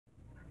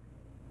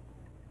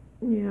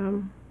Yeah,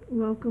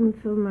 welcome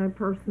to my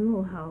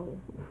personal hell.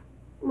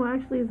 Well,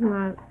 actually, it's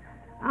not.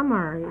 I'm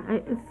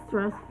alright. It's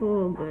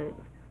stressful, but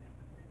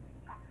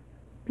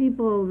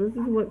this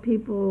is what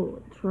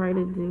people try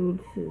to do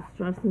to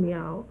stress me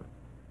out.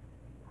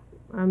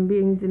 I'm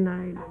being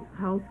denied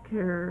health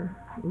care,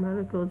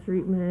 medical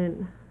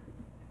treatment.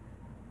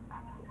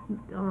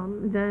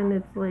 Then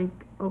it's like,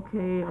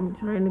 okay, I'm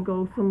trying to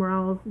go somewhere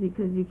else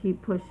because you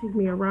keep pushing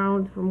me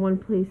around from one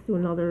place to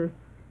another.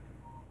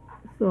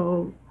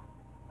 So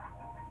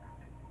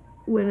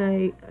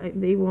when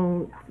they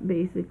won't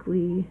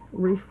basically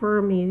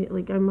refer me,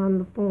 like I'm on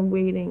the phone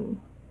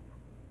waiting.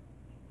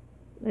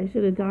 I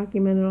should have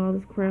documented all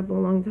this crap a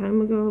long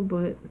time ago,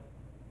 but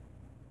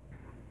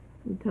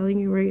I'm telling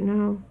you right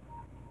now,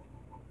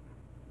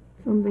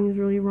 something is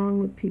really wrong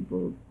with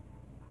people.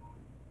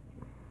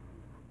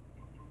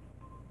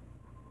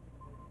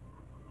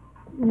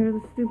 You hear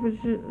the stupid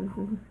shit?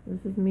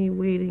 This is me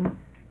waiting.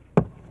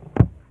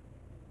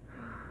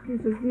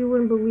 You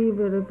wouldn't believe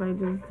it if I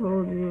just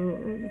told you.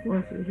 I just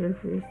want you to hear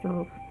for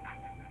yourself.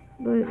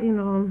 But,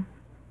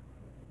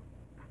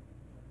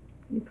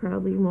 you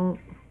probably won't.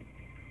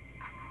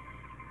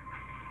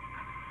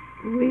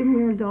 Believe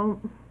me or don't,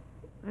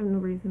 I have no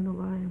reason to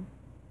lie.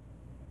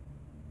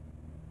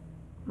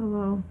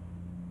 Hello?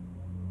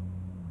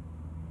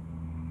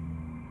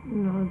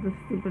 The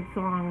stupid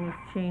song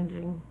is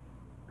changing.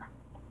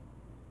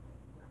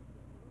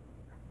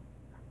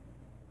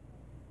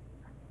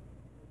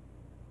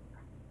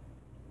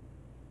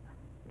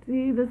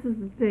 See, this is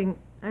the thing.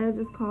 I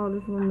just called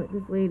this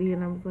lady,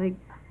 and I was like,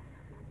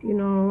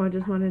 I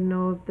just want to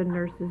know if the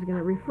nurse is going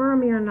to refer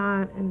me or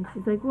not. And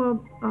she's like,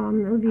 well,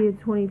 it'll be a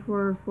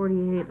 24,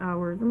 48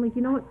 hours. I'm like,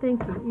 you know what?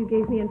 Thank you. You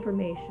gave me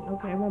information.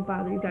 Okay, I won't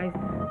bother you guys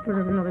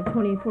for another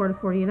 24 to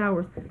 48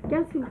 hours.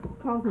 Guess who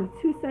calls me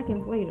 2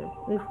 seconds later?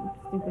 This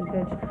stupid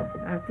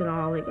bitch acted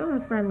all like,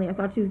 oh, friendly. I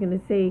thought she was going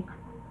to say,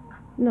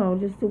 no,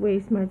 just to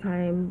waste my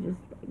time.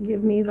 Just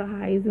give me the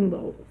highs and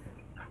lows.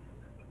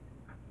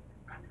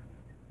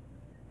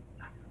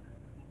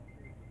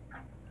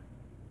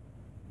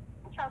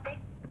 Chelsea?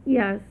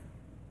 Yes.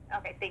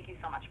 Okay, thank you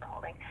so much for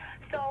holding.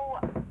 So,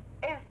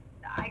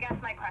 I guess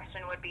my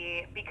question would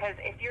be, because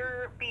if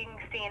you're being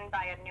seen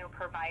by a new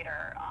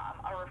provider,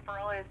 a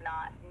referral is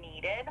not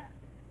needed.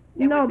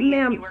 It No, would be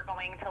ma'am. if you were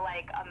going to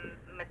like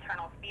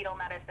maternal fetal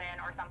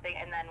medicine or something,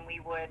 and then we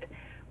would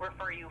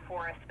refer you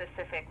for a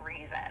specific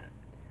reason.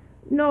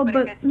 No,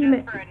 but if it's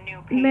just for a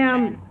new patient,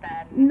 ma'am,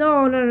 then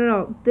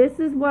no. This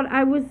is what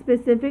I was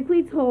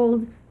specifically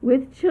told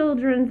with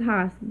Children's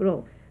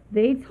Hospital.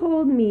 They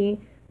told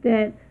me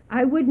that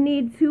I would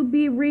need to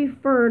be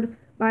referred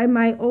by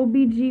my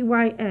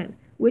OBGYN,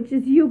 which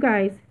is you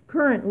guys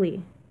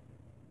currently.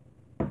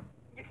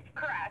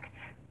 correct.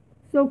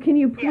 So can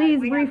you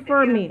please Yes,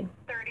 refer me?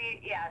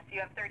 Yes,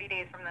 you have 30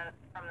 days from the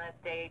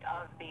date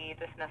of the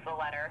dismissal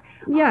letter.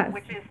 Yes.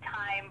 Which is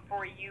time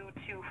for you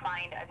to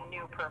find a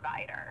new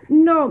provider.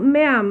 No,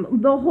 ma'am.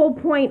 The whole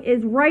point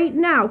is right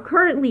now,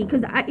 currently,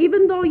 because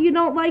even though you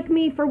don't like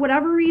me for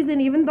whatever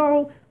reason, even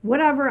though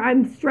whatever,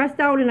 I'm stressed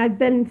out and I've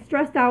been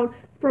stressed out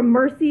from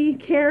Mercy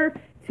Care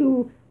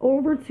to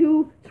over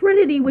to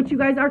Trinity, which you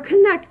guys are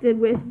connected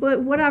with,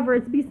 but whatever,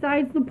 it's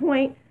besides the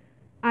point.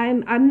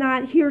 I'm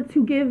not here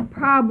to give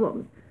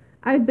problems.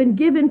 I've been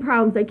given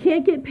problems. I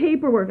can't get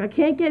paperwork. I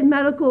can't get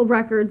medical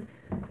records.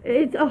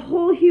 It's a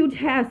whole huge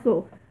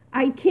hassle.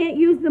 I can't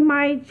use the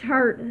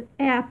MyChart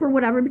app or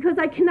whatever because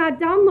I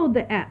cannot download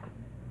the app.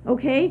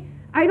 Okay?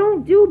 I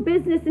don't do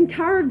business and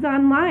cards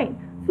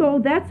online. So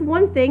that's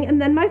one thing.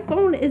 And then my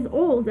phone is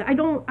old.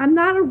 I'm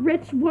not a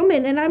rich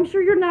woman, and I'm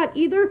sure you're not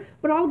either,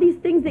 but all these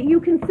things that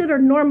you consider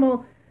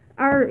normal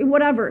are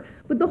whatever.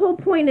 But the whole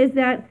point is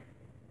that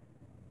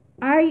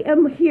I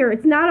am here.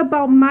 It's not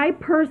about my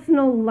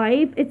personal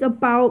life. It's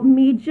about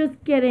me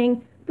just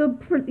getting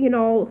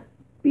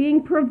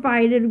being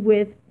provided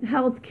with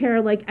health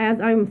care like as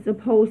I'm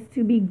supposed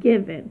to be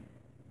given.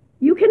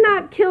 You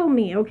cannot kill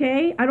me,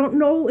 okay? I don't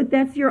know if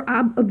that's your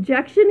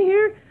objection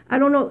here. I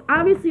don't know.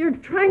 Obviously, you're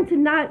trying to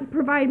not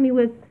provide me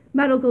with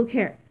medical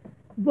care.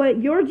 But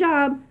your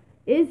job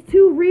is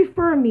to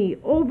refer me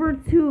over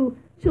to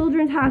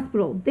Children's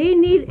Hospital. They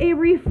need a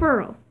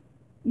referral.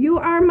 You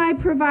are my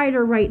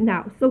provider right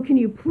now, so can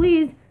you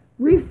please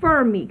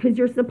refer me, because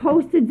you're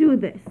supposed to do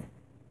this.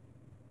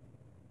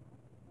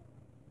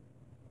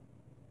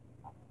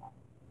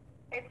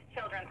 It's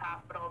Children's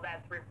Hospital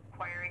that's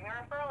requiring the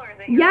referral, or is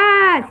it?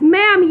 Yes,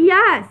 ma'am,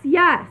 yes.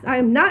 I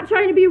am not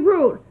trying to be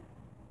rude.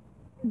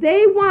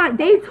 They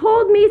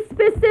told me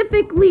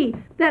specifically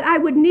that I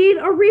would need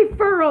a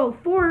referral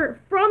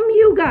from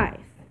you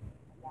guys.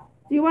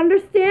 Do you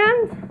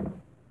understand?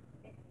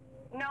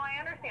 No, I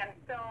understand.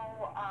 So,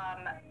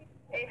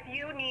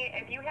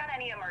 if you had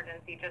any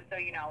emergency, just so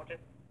you know, just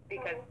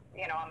because,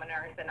 I'm a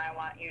nurse and I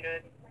want you to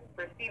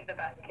receive the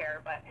best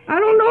care, but I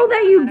don't know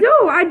that you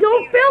do. I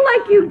don't feel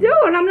like you do,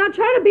 and I'm not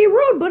trying to be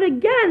rude, but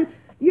again,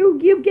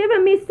 you've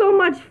given me so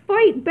much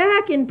fight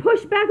back and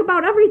push back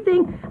about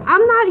everything.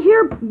 I'm not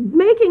here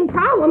making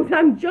problems.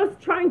 I'm just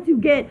trying to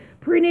get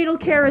prenatal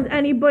care as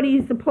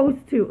anybody's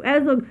supposed to,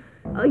 as a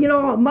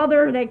a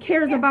mother that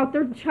cares about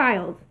their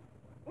child.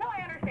 No,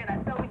 I understand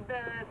that. So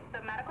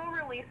the medical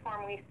release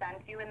form we sent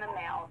you in the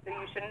mail, so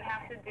you shouldn't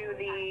have to do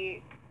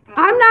the...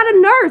 I'm not a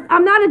nurse.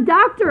 I'm not a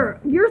doctor.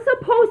 You're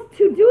supposed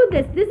to do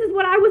this. This is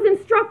what I was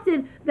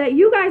instructed, that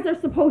you guys are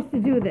supposed to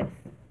do this.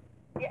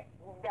 Yeah,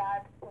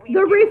 the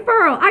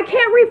referral. I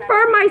can't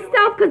refer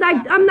myself because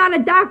I'm not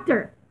a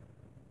doctor.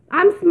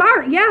 I'm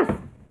smart, yes.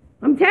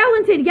 I'm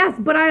talented, yes,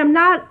 but I am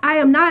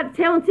not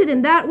talented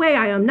in that way.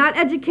 I am not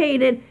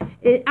educated.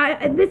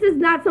 This is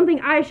not something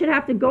I should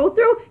have to go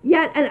through.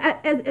 Yet,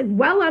 and as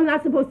well, I'm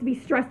not supposed to be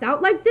stressed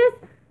out like this.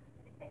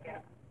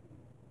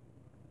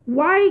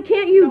 Why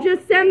can't you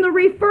just send the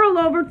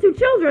referral over to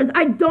Children's?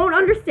 I don't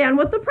understand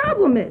what the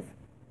problem is.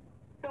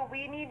 So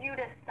we need you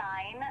to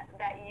sign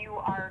that you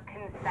are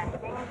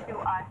consenting to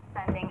us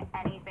sending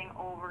anything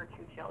over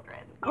to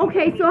Children's.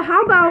 Okay, so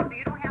how about...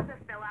 You don't have to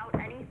fill out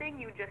anything.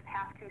 You just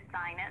have to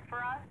sign it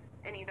for us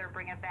and either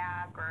bring it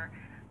back or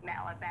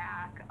mail it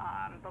back.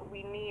 But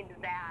we need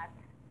that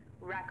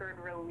record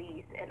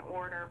release in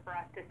order for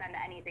us to send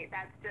anything.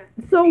 That's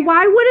just... So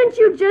why wouldn't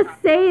you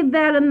just say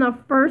that in the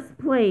first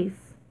place?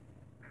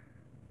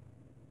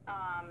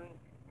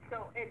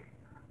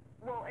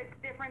 It's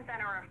different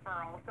than a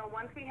referral. So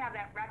once we have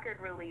that record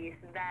release,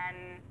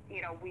 then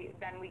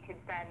we could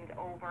send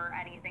over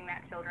anything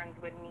that Children's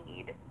would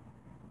need,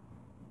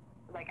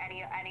 like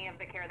any of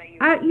the care that you.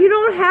 You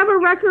don't have a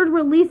record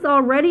release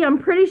already? I'm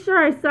pretty sure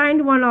I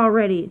signed one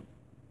already.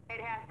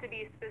 It has to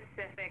be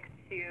specific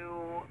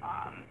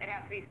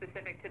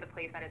to the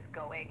place that it's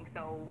going.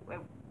 So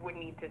it would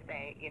need to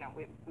say,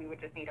 we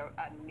would just need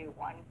a new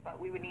one, but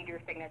we would need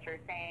your signature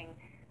saying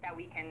that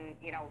we can,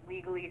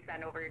 legally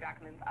send over your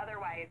documents.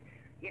 Otherwise,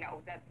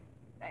 that's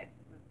a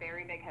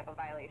very big HIPAA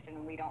violation,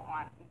 and we don't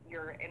want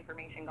your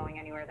information going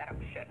anywhere that it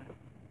shouldn't.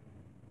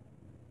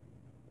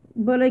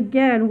 But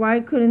again,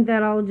 why couldn't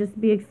that all just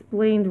be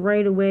explained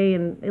right away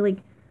and like?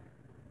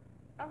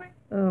 Okay.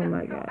 Oh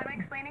my God. I'm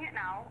explaining it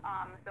now.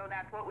 So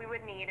that's what we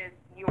would need is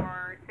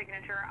your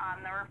signature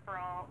on the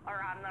referral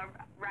or on the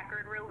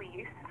record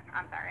release.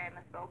 I'm sorry, I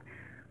misspoke.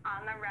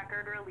 On the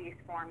record release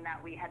form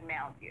that we had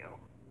mailed you.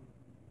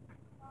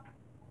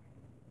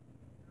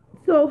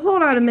 So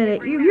hold on a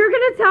minute. You're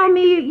gonna tell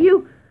me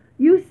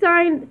you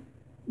signed?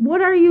 What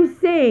are you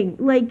saying?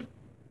 Like?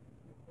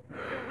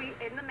 So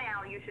in the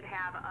mail you should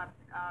have a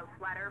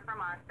letter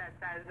from us that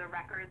says the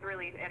records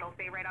release. It'll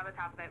say right on the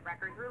top of it,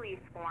 records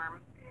release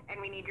form, and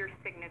we need your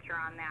signature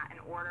on that in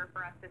order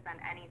for us to send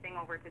anything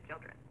over to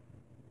Children's.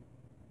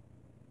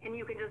 And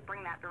you can just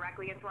bring that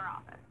directly into our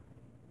office.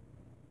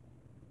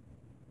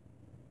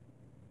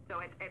 So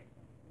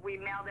we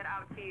mailed it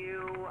out to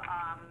you.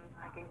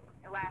 I think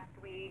last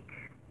week.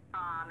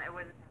 It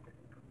was,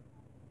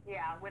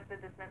 with the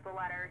dismissal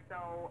letter.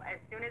 So as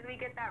soon as we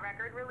get that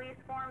record release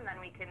form, then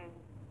we can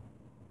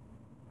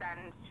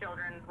send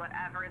Children's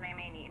whatever they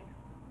may need.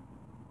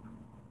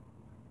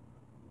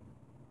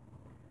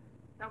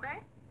 Okay?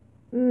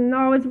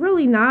 No, it's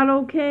really not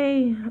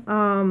okay.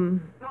 Well,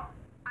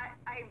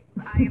 I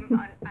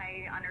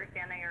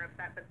understand that you're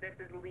upset, but this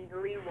is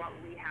legally what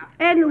we have to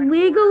do.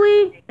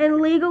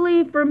 And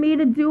legally for me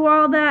to do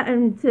all that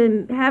and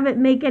to have it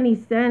make any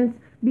sense,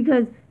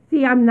 because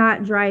see, I'm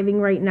not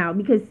driving right now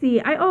because, see,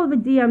 I owe the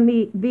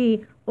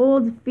DMV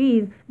old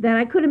fees that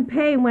I couldn't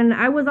pay when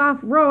I was off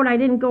road. I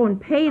didn't go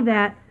and pay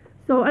that.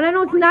 So, and I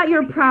know it's not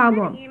your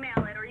problem. You can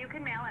email it or you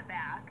can mail it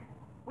back.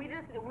 We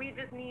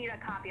just need a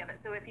copy of it.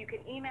 So if you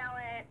can email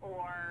it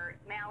or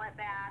mail it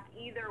back,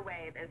 either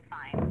way is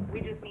fine.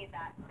 We just need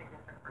that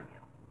signature from you.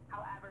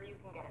 However you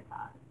can get it to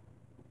us.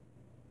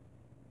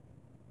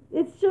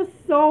 It's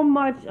just so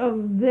much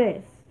of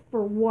this.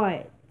 For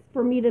what?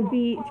 For me to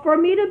be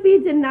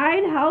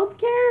denied health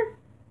care?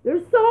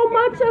 There's so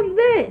much of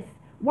this.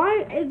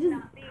 Why? It's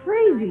just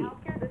crazy.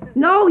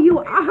 No, you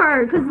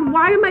are. Because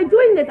why am I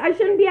doing this? I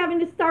shouldn't be having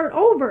to start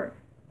over.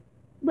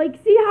 Like,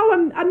 see how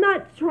I'm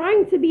not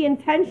trying to be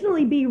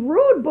intentionally be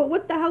rude, but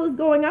what the hell is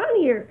going on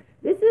here?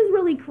 This is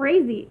really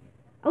crazy.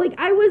 Like,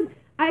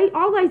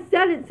 all I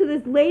said it to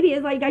this lady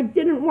is like I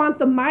didn't want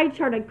the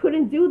MyChart. I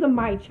couldn't do the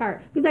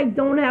MyChart because I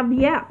don't have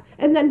the app.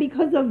 And then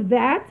because of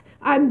that,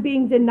 I'm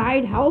being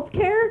denied health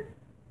care?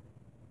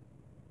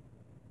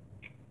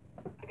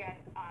 Again,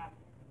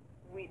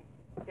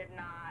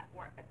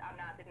 I'm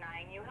not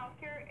denying you health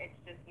care. It's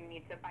just you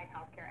need to find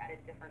health care at a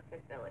different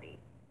facility.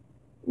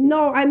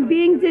 No, I'm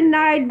being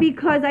denied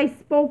because I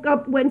spoke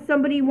up when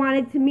somebody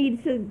wanted me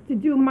to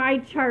do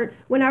MyChart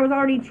when I was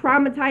already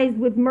traumatized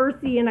with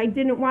Mercy and I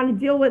didn't want to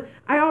deal with.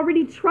 I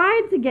already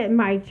tried to get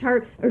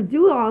MyChart or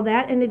do all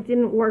that and it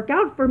didn't work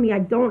out for me. I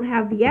don't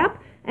have the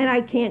app and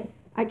I can't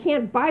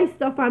buy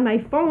stuff on my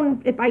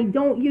phone if I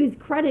don't use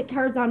credit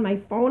cards on my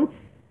phone.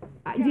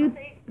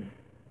 Kelsey,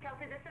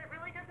 this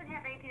really doesn't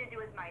have anything to do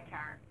with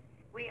MyChart.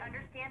 We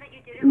understand that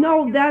you didn't.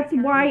 No, that's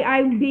why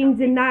I'm being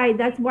denied.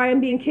 That's why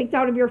I'm being kicked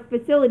out of your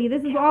facility.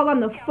 This is all on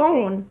the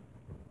phone.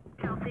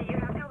 Kelsey, you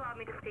have to allow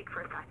me to speak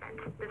for a second.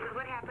 This is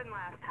what happened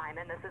last time,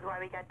 and this is why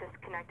we got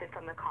disconnected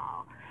from the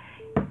call.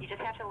 You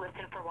just have to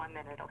listen for 1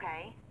 minute,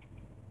 okay?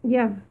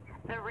 Yeah.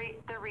 The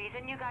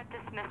reason you got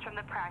dismissed from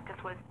the practice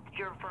was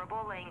your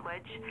verbal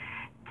language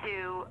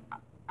to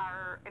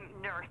our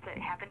nurse. It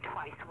happened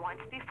twice.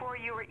 Once before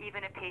you were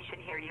even a patient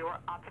here, you were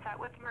upset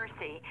with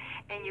Mercy,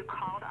 and you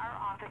called our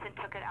office and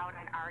took it out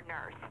on our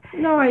nurse.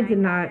 No, I did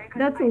not.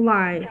 That's a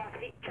lie.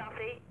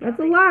 Chelsea, That's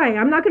a lie.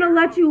 I'm not going to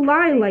let you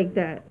lie like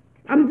that.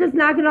 I'm just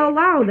not going to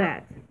allow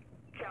that.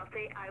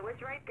 Chelsea, I was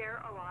right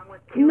there along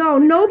with No,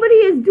 nobody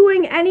is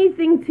doing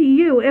anything to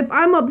you. If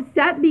I'm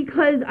upset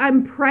because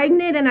I'm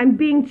pregnant and I'm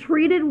being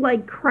treated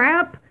like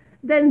crap,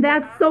 then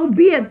that's so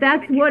be it.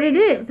 That's what it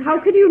is. How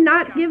could you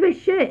not give a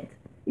shit?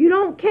 You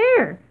don't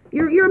care.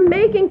 You're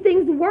making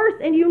things worse,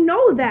 and you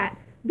know that.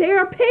 They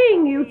are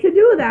paying you to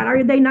do that,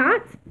 are they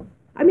not?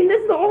 I mean,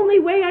 this is the only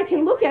way I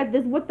can look at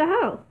this. What the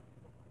hell?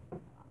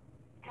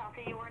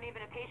 Chelsea, you weren't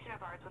even a patient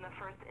of ours when the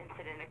first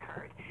incident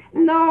occurred.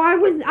 No,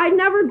 I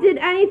never did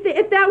anything.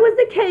 If that was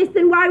the case,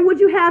 then why would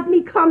you have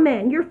me come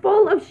in? You're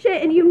full of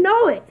shit and you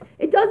know it.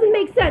 It doesn't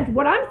make sense.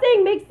 What I'm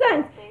saying makes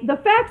sense. The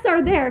facts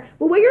are there.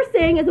 But what you're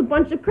saying is a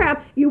bunch of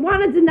crap. You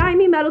want to deny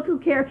me medical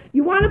care.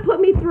 You want to put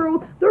me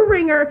through the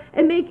ringer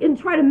and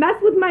try to mess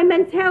with my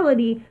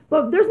mentality.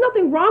 But there's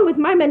nothing wrong with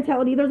my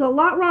mentality. There's a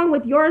lot wrong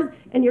with yours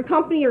and your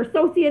company, your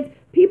associates,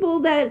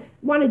 people that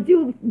want to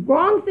do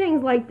wrong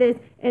things like this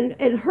and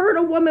hurt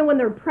a woman when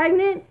they're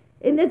pregnant.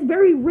 And that's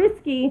very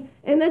risky,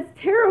 and that's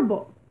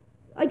terrible.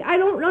 Like, I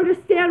don't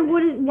understand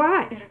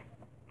why.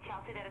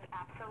 Chelsea, that is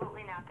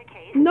absolutely not the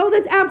case. No,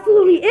 that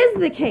absolutely is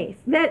the case.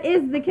 That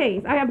is the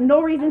case. I have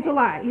no reason to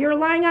lie. You're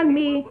lying on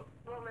me.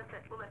 Well,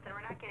 listen, we're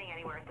not getting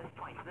anywhere at this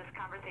point, so this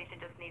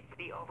conversation just needs to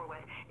be over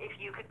with. If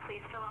you could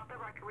please fill out the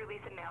record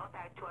release and mail it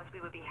back to us,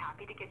 we would be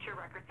happy to get your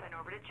record sent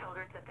over to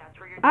Children's if that's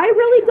where you're... I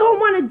really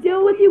don't want to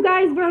deal with you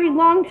guys very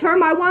long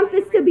term. I want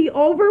this to be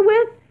over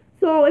with.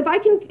 So if I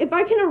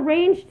can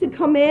arrange to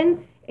come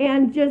in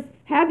and just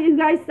have you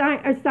guys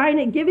sign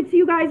it, give it to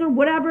you guys or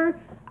whatever,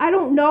 I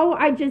don't know.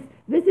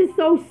 This is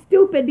so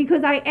stupid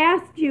because I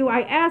ask,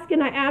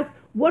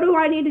 what do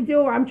I need to do?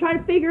 Or I'm trying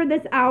to figure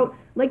this out.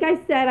 Like I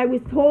said, I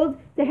was told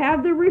to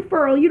have the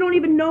referral. You don't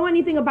even know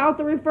anything about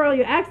the referral.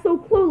 You act so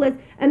clueless.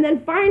 And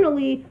then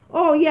finally,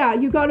 oh yeah,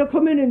 you got to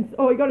come in and,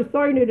 you got to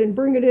sign it and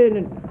bring it in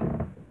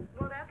and...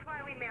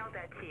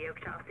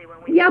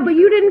 Yeah, but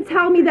you didn't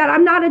tell me that.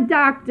 I'm not a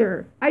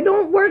doctor. I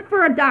don't work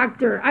for a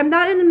doctor. I'm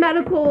not in a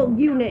medical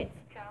unit.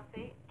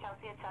 Chelsea,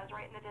 it says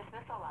right in the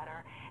dismissal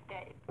letter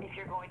that if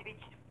you're going to be,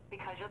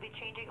 because you'll be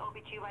changing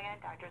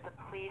OBGYN doctors,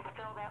 please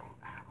fill that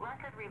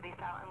record release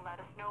out and let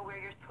us know where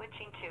you're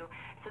switching to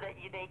so that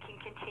they can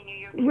continue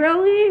your...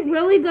 Really?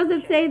 Really does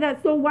it say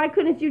that? So why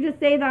couldn't you just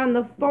say that on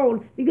the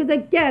phone? Because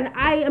again,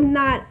 I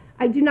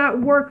do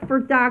not work for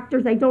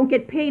doctors. I don't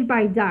get paid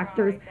by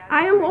doctors.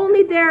 I am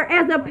only there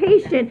as a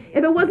patient.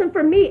 If it wasn't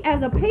for me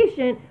as a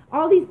patient,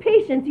 all these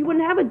patients, you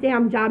wouldn't have a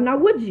damn job now,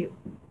 would you?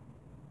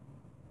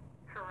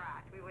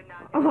 Correct. We would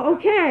not. Oh,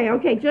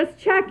 okay. Just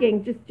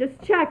checking.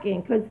 Just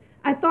checking. Because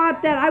I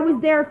thought that I was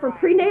there for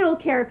prenatal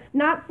care,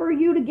 not for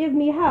you to give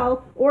me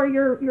hell or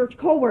your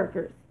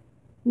coworkers.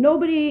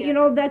 Nobody,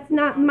 that's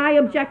not my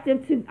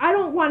objective I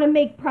don't want to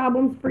make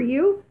problems for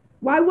you.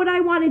 Why would I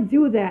want to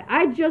do that?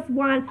 I just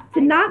want to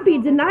not be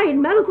denied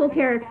medical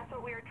care. That's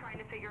what we were trying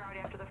to figure out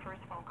after the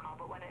first phone call,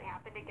 but when it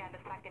happened again the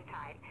second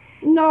time...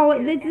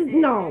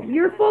 No,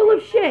 you're full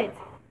of shit.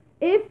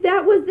 If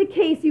that was the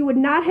case, you would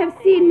not have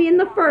seen me in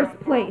the first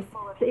place.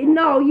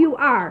 No, you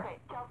are. Okay,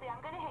 Chelsea, I'm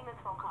going to hang this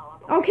phone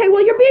call up. Okay,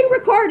 well, you're being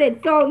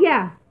recorded, so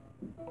yeah.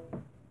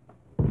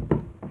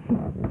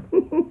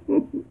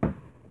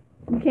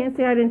 You can't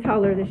say I didn't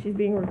tell her that she's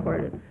being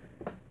recorded.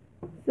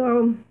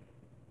 So...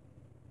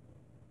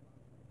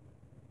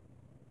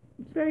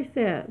 it's very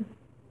sad.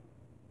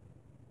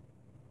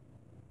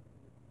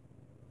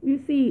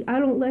 You see, I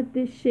don't let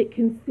this shit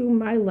consume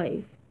my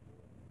life.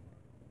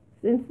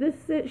 Since this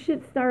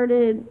shit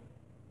started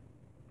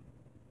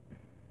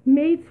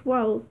May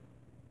 12th,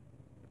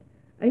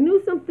 I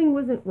knew something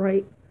wasn't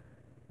right.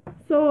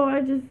 So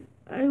I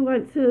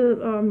went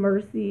to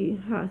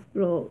Mercy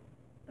Hospital.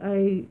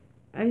 I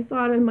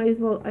thought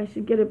I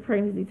should get a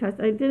pregnancy test.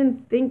 I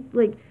didn't think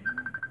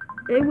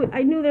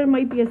I knew there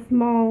might be a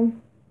small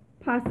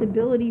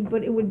possibility,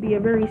 but it would be a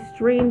very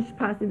strange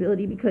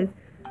possibility because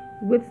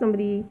with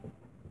somebody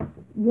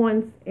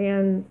once.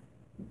 And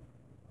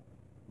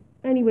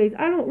anyways,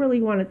 I don't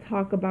really want to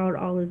talk about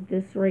all of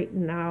this right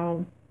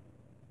now.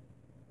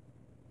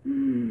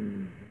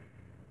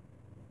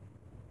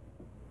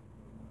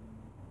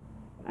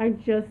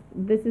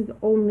 This is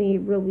only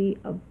really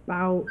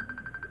about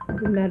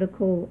the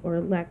medical or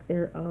lack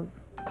thereof.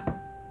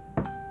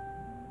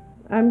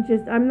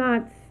 I'm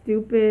not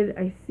stupid.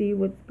 I see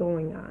what's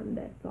going on,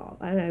 that's all.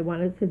 And I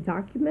wanted to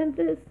document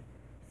this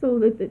so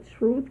that the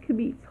truth could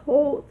be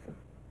told.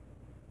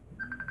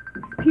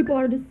 People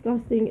are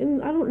disgusting,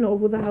 and I don't know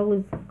who the hell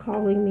is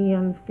calling me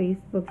on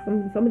Facebook.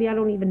 Somebody I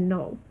don't even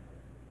know.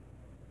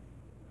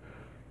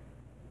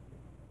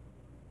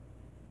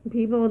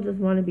 People just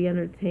want to be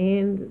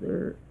entertained.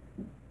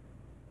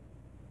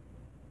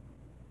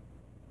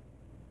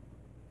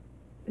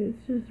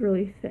 It's just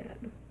really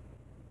sad.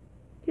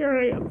 Here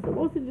I am,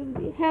 supposed to just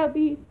be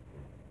happy.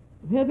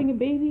 I'm having a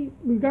baby,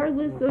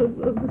 regardless of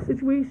the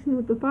situation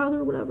with the father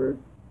or whatever.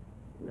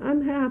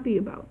 I'm happy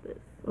about this,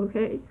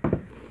 okay?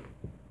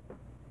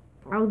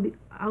 I'll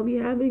be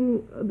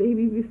having a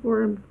baby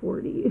before I'm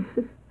 40.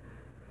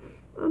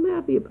 I'm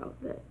happy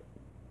about that.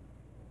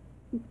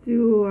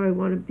 Do I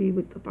want to be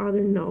with the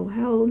father? No,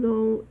 hell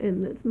no,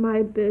 and it's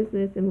my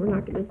business, and we're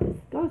not going to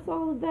discuss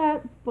all of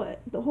that, but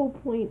the whole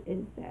point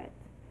is that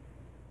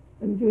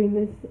I'm doing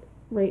this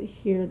right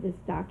here. This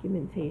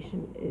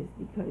documentation is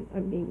because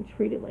I'm being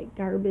treated like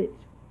garbage.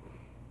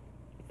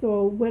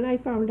 So when I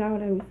found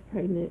out I was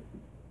pregnant,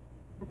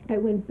 I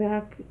went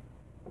back.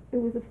 It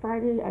was a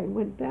Friday. I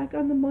went back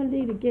on the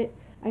Monday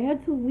I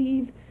had to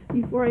leave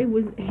before I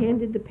was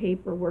handed the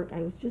paperwork.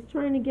 I was just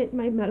trying to get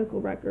my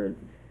medical records.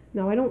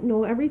 Now, I don't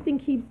know. Everything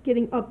keeps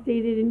getting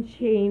updated and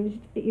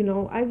changed. You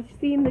know, I've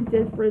seen the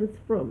difference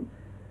from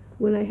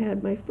when I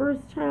had my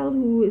first child,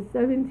 who is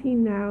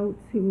 17 now,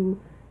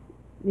 to,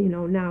 you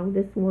know, now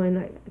this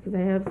one, because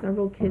I have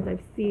several kids.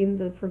 I've seen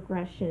the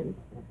progression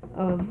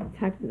of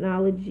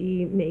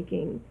technology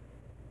making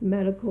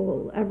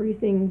medical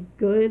everything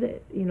good,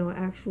 you know,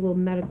 actual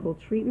medical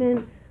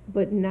treatment,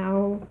 but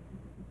now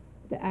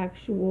the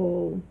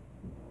actual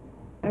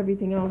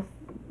everything else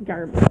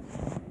garbage.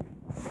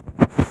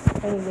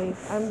 Anyways,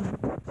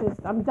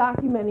 I'm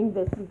documenting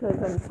this because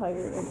I'm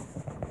tired and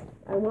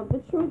I want the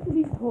truth to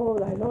be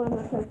told. I know I'm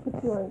not going to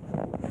put you on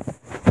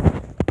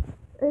camera.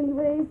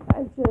 Anyways,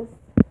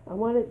 I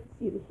wanted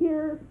you to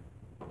hear.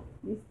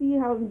 You see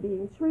how I'm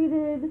being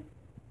treated.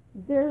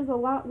 There's a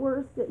lot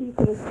worse that you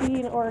could have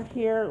seen or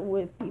hear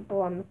with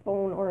people on the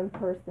phone or in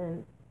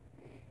person.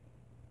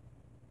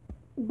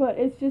 But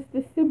it's just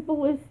the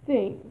simplest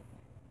things.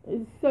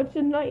 It's such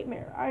a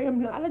nightmare. I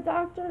am not a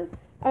doctor.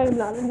 I am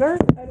not a nurse.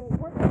 I don't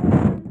work with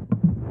nurses.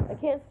 I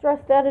can't stress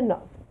that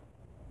enough.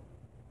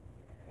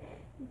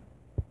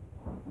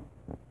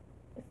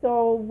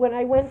 So when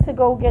I went to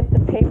go get the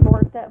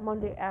paperwork that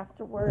Monday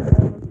afterwards,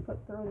 I was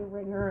put through the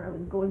ringer. I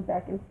was going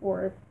back and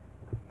forth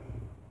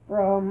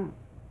from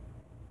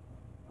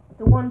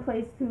the one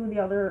place to the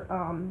other,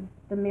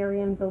 the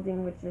Marion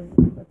building, which is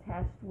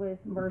attached with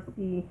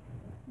Mercy.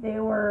 They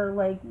were,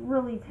 like,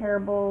 really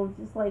terrible,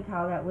 just like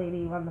how that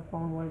lady on the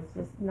phone was,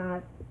 just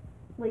not,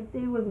 like,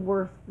 they was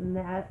worse than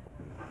that.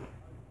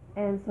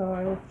 And so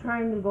I was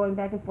going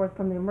back and forth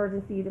from the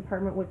emergency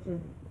department, which is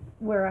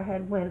where I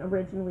had went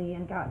originally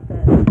and got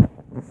the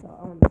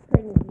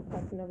pregnancy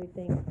test and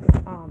everything.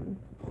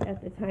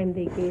 At the time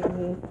they gave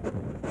me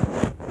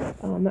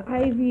the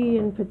IV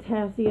and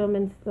potassium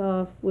and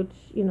stuff, which,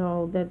 you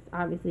know, that's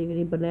obviously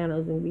eating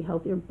bananas and be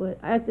healthier, but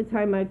at the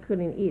time I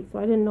couldn't eat, so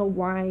I didn't know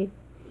why.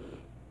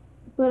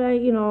 But I,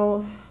 you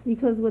know,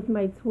 because with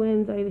my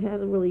twins, I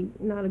had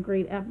not a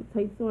great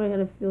appetite, so I had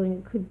a feeling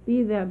it could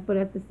be that, but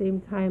at the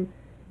same time,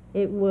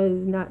 it was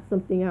not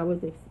something I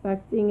was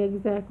expecting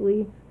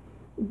exactly.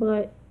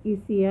 But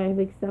you see, I've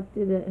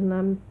accepted it, and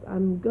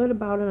I'm good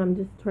about it. I'm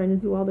just trying to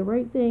do all the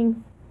right things.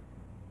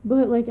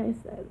 But like I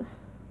said,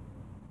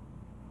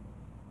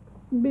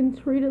 I've been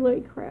treated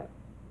like crap.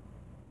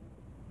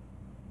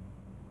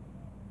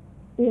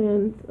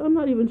 And I'm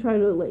not even trying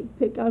to, like,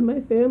 pick on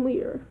my family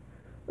or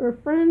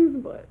friends,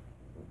 but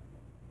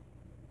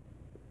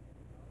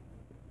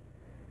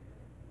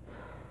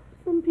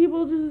some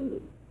people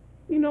just,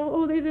 you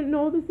know, they didn't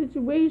know the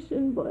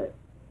situation, but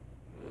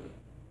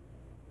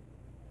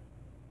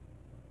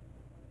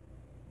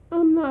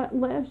I'm not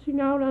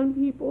lashing out on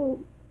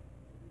people.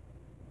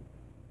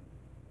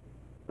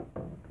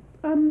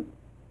 I'm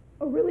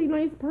a really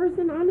nice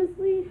person,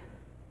 honestly.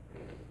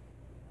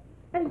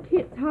 I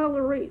can't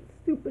tolerate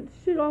stupid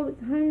shit all the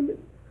time.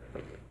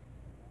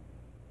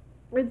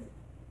 It's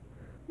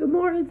the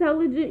more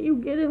intelligent you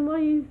get in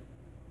life,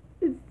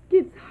 it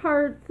gets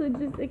hard to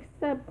just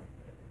accept.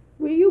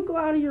 When you go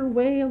out of your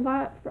way a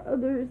lot for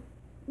others,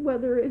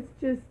 whether it's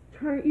just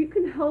you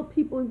can help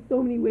people in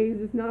so many ways.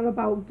 It's not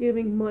about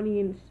giving money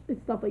and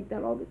stuff like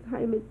that all the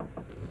time.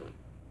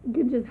 You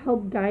can just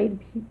help guide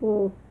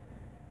people.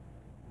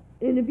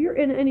 And if you're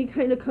in any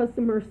kind of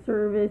customer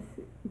service,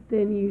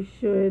 then you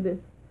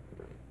should.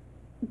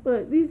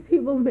 But these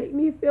people make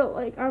me feel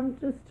like I'm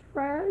just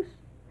trash.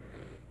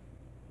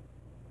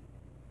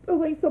 Or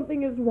like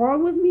something is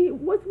wrong with me.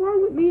 What's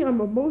wrong with me?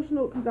 I'm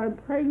emotional because I'm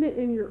pregnant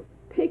and you're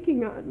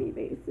picking on me,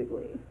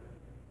 basically.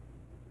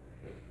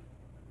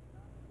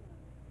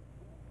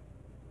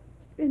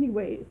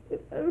 Anyways,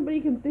 everybody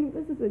can think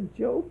this is a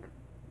joke,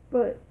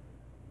 but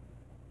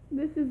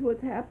this is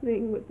what's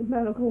happening with the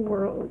medical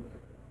world.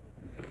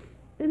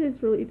 And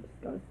it's really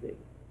disgusting.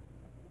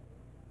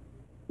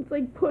 It's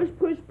like push,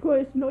 push,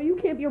 push. No, you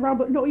can't be around,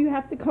 but no, you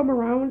have to come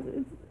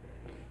around.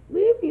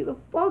 Leave me the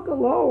fuck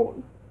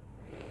alone.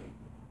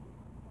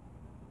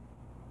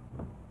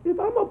 If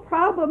I'm a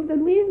problem,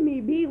 then leave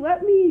me be.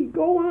 Let me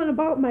go on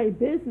about my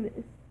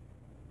business.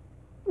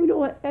 You know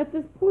what? At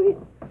this point,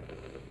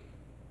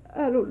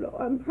 I don't know.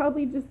 I'm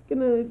probably just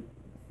gonna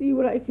see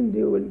what I can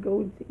do and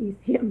go to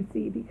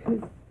ECMC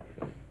because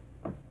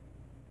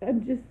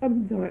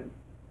I'm done.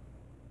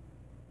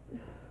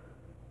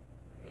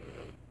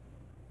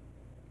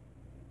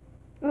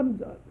 I'm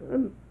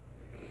done.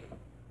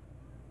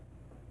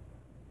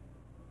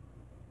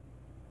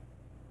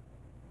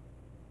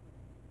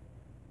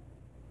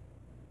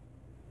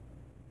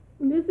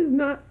 This is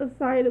not a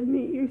side of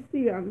me you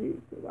see on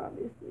YouTube,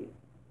 obviously.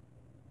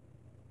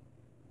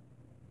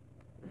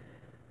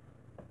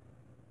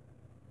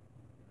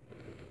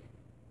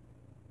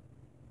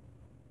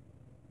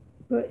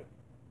 But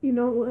you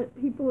know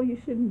what, people,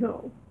 you should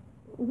know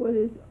what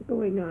is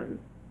going on.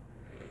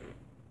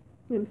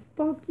 And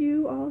fuck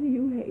you, all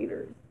you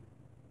haters.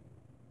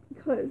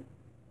 Because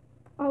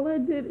all I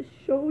did is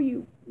show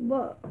you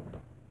love.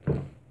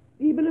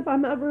 Even if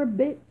I'm ever a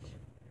bitch,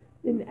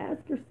 then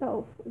ask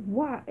yourself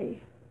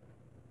why.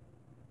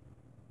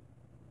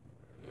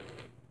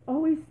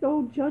 Always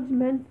so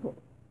judgmental.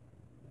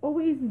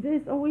 Always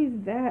this, always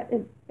that.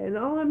 And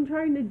all I'm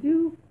trying to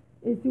do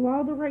is do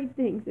all the right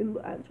things. And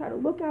I try to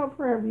look out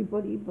for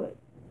everybody, but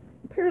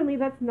apparently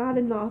that's not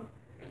enough.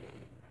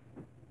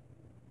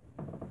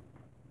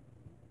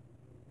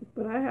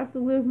 But I have to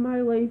live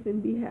my life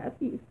and be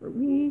happy for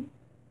me.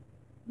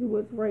 Do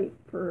what's right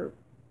for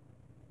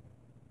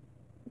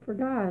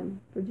God,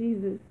 for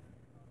Jesus.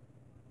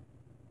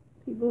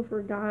 People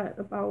forgot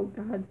about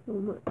God so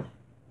much.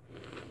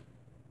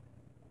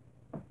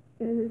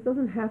 And it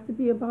doesn't have to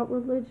be about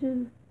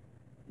religion.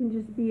 It can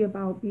just be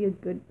about be a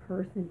good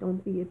person.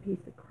 Don't be a piece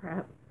of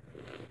crap.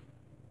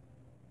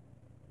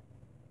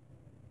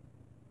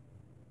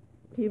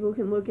 People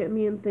can look at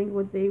me and think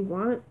what they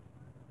want.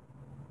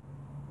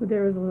 But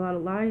there was a lot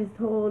of lies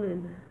told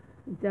and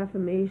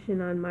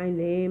defamation on my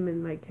name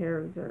and my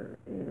character.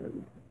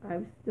 And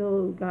I've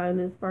still gotten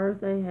as far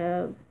as I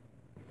have.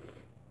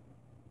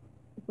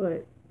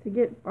 But to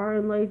get far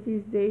in life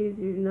these days,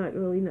 you're not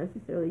really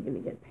necessarily going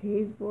to get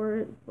paid for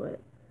it,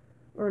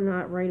 or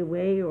not right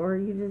away, or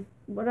you just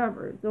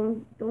whatever.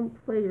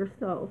 Don't play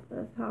yourself.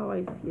 That's how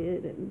I see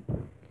it. And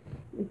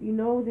if you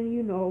know, then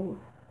you know.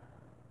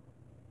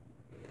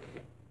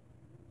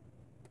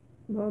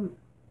 Well,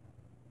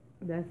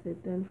 that's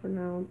it then for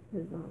now,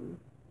 because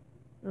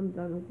I'm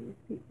done with these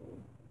people.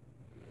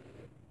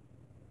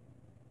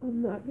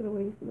 I'm not gonna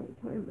waste my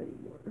time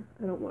anymore.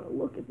 I don't want to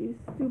look at these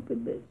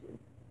stupid bitches.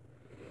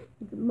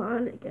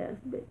 Demonic ass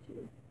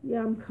bitches. Yeah,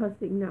 I'm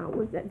cussing now.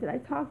 Was that? Did I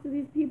talk to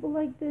these people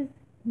like this?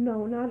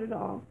 No, not at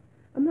all.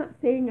 I'm not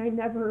saying I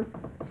never,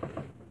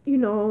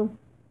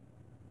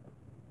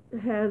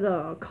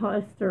 had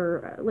cussed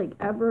or like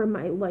ever in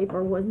my life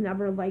or was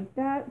never like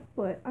that.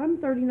 But I'm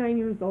 39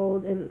 years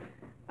old and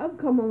I've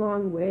come a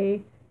long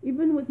way.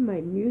 Even with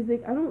my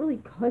music, I don't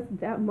really cuss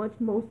that much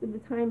most of the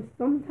time.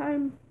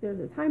 Sometimes there's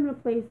a time and a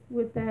place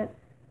with that.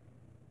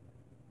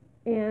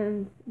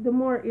 And the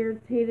more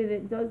irritated,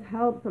 it does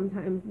help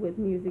sometimes with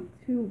music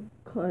to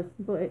cuss,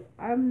 but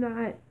I'm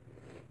not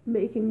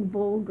making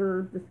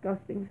vulgar,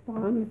 disgusting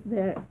songs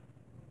that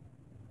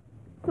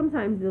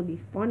sometimes they'll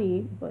be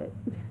funny, but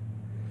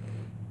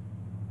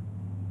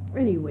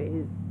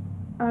anyways,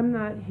 I'm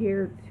not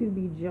here to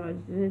be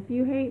judged. And if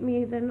you hate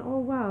me, then oh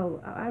wow,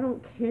 I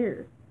don't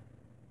care.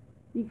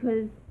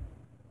 Because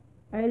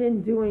I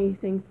didn't do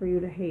anything for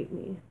you to hate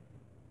me.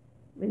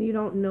 And you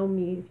don't know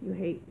me if you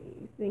hate me.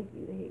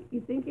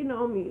 You think you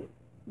know me,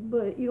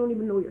 but you don't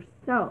even know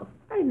yourself.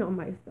 I know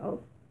myself.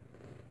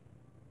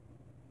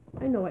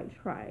 I know I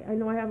try. I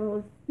know I have all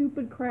this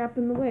stupid crap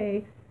in the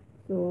way.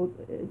 So,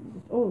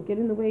 get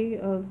in the way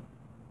of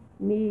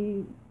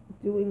me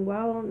doing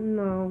well?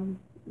 No,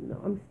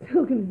 I'm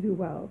still going to do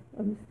well.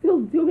 I'm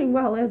still doing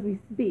well as we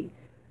speak.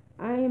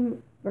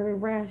 I'm very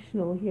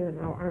rational here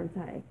now, aren't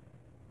I?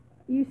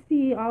 You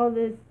see all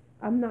this.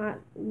 I'm not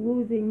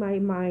losing my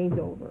mind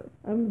over.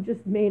 I'm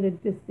just made a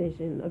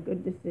decision, a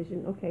good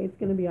decision. Okay, it's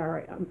gonna be all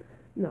right. I'm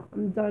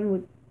done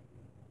with.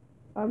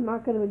 I'm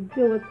not gonna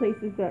deal with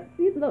places that.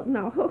 See, look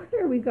now. Oh,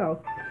 here we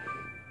go.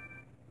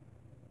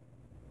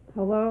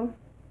 Hello.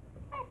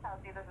 Hi,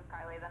 Chelsea. This is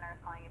Carly, the nurse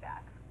calling you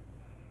back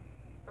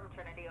from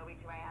Trinity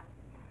OB/GYN.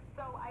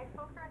 So I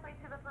spoke directly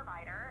to the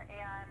provider,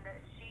 and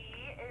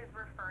she is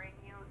referring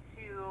you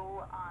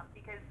to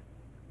because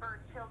for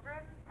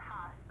Children's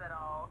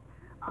Hospital.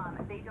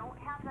 They don't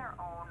have their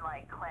own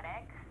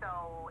clinic,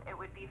 so it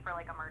would be for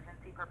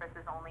emergency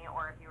purposes only,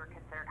 or if you were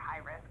considered high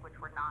risk, which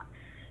we're not.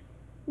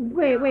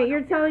 Wait,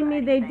 you're telling me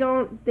they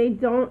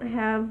don't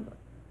have.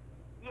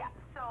 Yeah,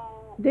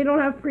 so. They don't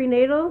have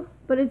prenatal,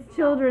 but it's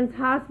Children's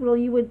Hospital.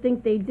 You would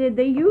think they did.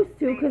 They used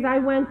to, because I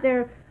went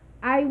there.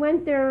 I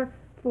went there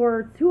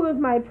for 2 of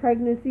my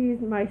pregnancies,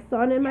 my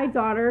son and my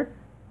daughter.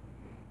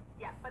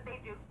 Yeah, but they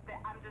do.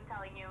 I'm just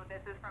telling you,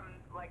 this is from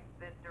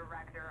the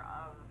director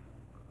of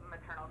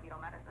maternal fetal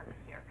medicine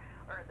here,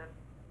 or the.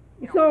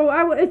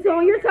 So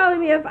you're telling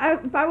me if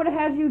I would have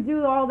had you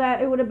do all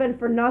that, it would have been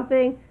for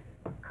nothing?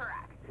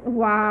 Correct.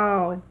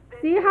 Wow.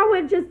 See how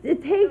it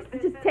takes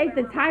take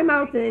the time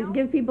out to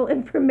give people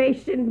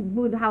information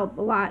would help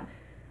a lot.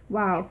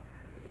 Wow.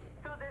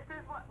 So this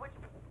is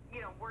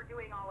we're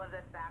doing all of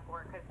this back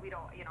work because we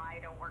don't, I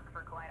don't work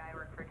for Collide, I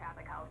work for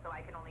Catholic Health, so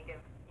I can only give,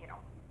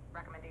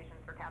 recommendations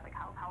for Catholic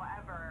Health.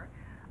 However,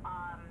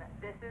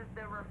 this is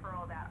the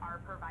referral that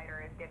our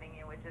provider is giving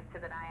you, which is to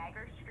the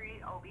Niagara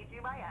Street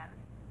OBGYN.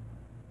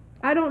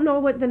 I don't know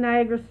what the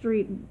Niagara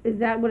Street, is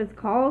that what it's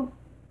called?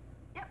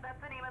 Yep,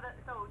 that's the name of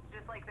so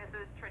just like this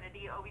is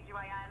Trinity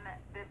OBGYN,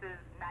 this is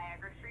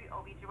Niagara Street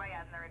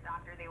OBGYN. They're a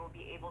doctor. They will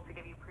be able to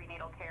give you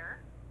prenatal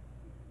care.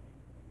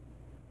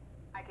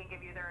 I can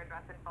give you their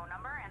address and phone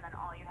number, and then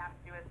all you have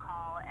to do is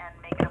call and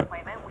make an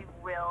appointment.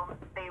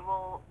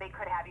 They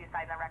could have you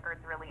sign the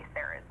records release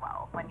there as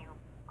well when you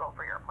go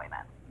for your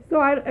appointment. So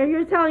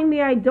you're telling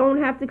me I don't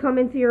have to come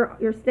into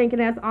your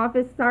stinking ass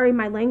office? Sorry,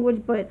 my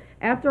language, but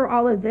after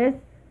all of this,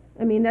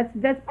 I mean,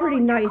 that's pretty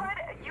nice.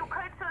 You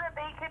could so that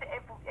they could,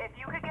 if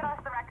you could get us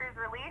the records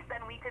released,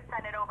 then we could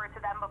send it over to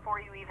them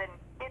before you even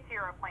get to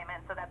your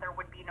appointment so that there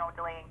would be no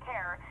delay in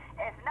care.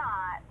 If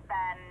not,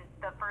 then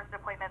the first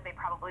appointment they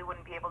probably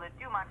wouldn't be able to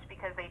do much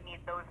because they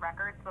need those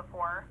records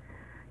beforehand,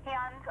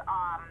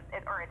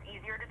 or it's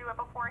easier to do it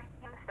beforehand.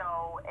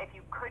 So if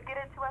you could get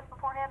it to us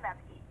beforehand, that's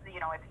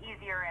it's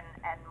easier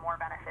and more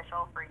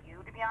beneficial for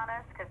you, to be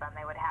honest, because then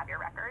they would have your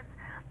records.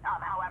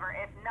 However,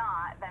 if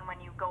not, then when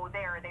you go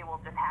there, they will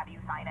just have you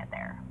sign it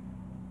there.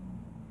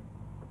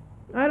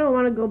 I don't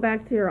want to go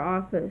back to your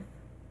office.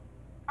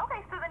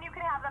 Okay, so then you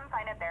can have them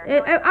sign it there.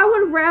 I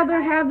would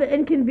rather have the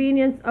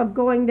inconvenience of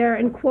going there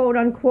and quote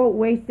unquote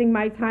wasting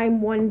my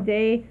time one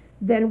day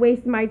than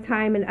waste my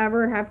time and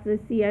ever have to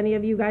see any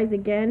of you guys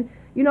again.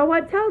 You know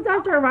what? Tell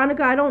Dr.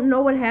 Aronica I don't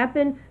know what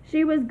happened.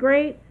 She was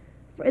great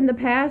in the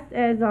past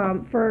as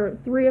for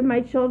 3 of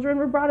my children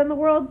were brought in the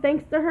world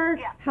thanks to her,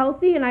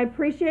 healthy, and I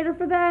appreciate her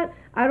for that.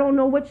 I don't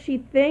know what she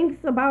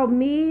thinks about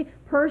me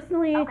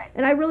personally,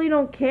 and I really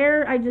don't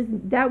care.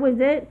 That was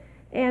it,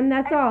 and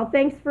that's all.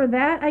 Thanks for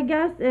that, I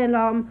guess, and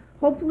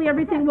hopefully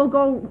everything will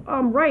go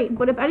right.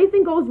 But if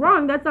anything goes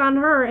wrong, that's on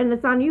her and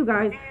it's on you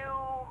guys.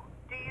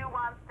 Do you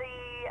want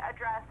the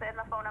address and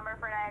the phone number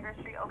for Niagara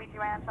Street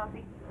OBGYN,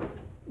 Chelsea?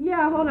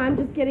 Yeah, hold on, I'm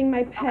just getting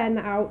my pen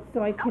out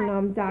so I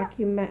can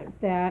document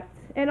that.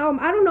 And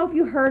I don't know if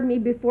you heard me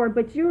before,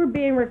 but you were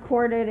being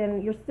recorded,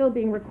 and you're still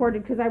being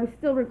recorded because I was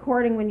still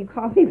recording when you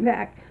called me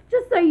back.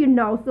 Just so you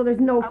know, so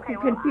there's no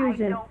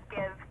confusion. Well, I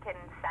don't give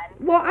consent.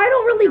 Well, I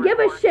don't really give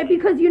a shit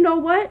because you know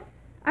what?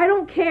 I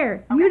don't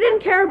care. You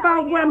didn't care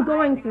about what I'm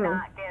going through. I do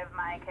not give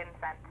my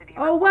consent to be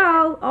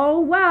recorded. Oh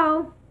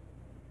well.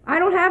 I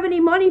don't have any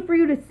money for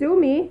you to sue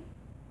me.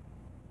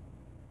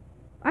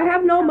 I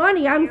have no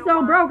money. I'm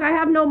so broke. I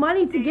have no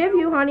money to give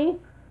you, honey.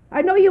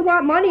 I know you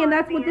want money, and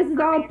that's what this is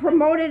all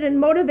promoted and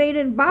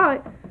motivated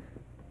about. Do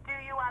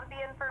you want the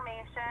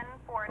information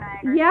for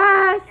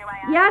Niagara?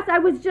 Yes, I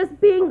was just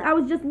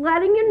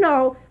letting you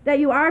know that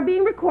you are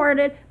being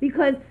recorded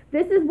because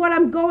this is what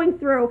I'm going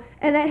through,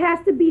 and it has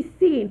to be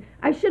seen.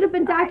 I should have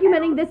been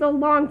documenting this a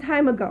long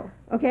time ago,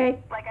 okay?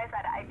 Like I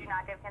said, I do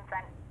not give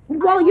consent.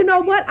 Well, you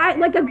know what? I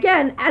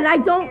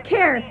don't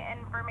care.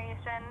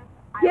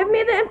 Give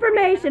me the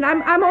information.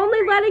 I'm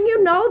only letting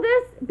you know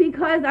this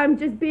because I'm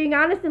just being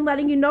honest and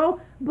letting you know.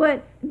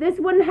 But this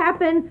wouldn't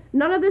happen.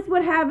 None of this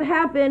would have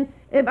happened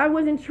if I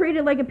wasn't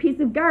treated like a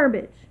piece of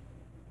garbage.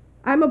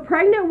 I'm a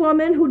pregnant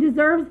woman who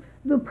deserves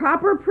the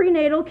proper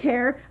prenatal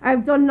care.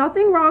 I've done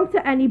nothing wrong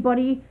to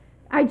anybody.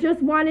 I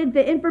just wanted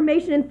the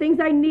information and things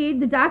I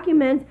need, the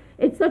documents.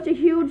 It's such a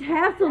huge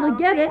hassle to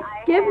get it.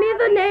 Give me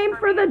the name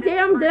for the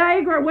damn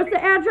Niagara. What's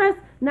the address?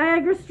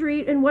 Niagara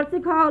Street. And what's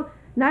it called?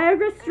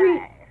 Niagara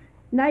Street.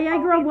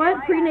 Niagara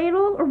what?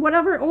 Prenatal or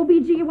whatever?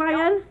 OBGYN?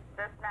 Nope,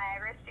 just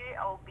Niagara Street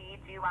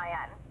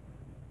OBGYN.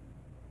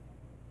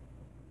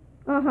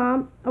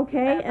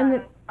 Okay. And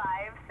then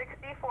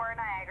 564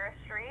 Niagara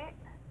Street.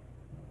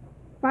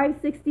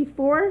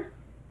 564?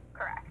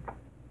 Correct.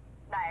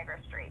 Niagara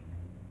Street.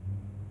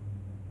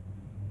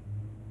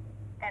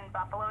 In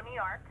Buffalo, New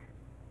York.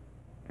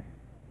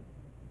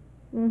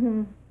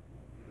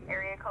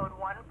 Area code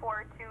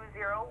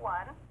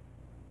 14201.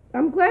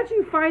 I'm glad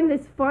you find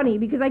this funny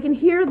because I can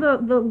hear the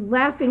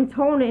laughing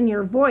tone in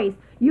your voice.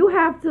 You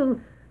have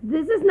to,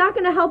 this is not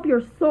going to help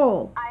your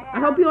soul. I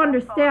hope you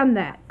understand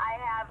that. I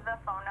have the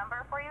phone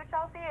number for you,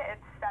 Chelsea.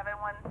 It's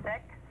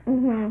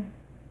 716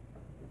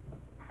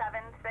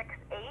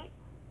 768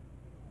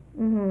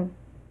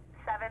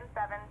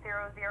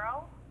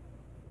 7700.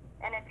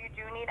 And if you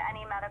do need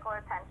any medical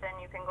attention,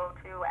 you can go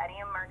to any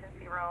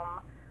emergency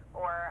room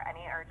or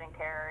any urgent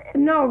care.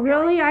 No,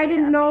 really? I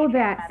didn't know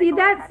that.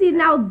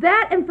 Now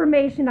that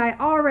information I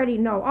already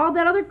know. All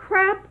that other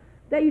crap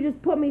that you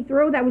just put me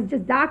through, that was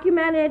just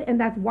documented, and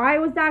that's why it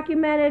was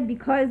documented,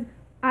 because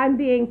I'm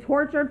being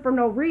tortured for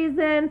no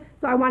reason,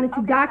 so I wanted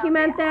to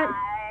document that.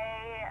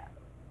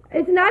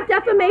 It's not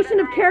defamation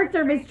of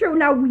character if it's true.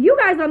 Now, you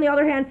guys, on the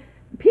other hand,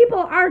 people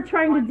are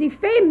trying to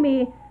defame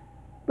me,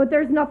 but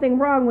there's nothing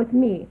wrong with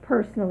me,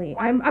 personally.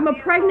 I'm a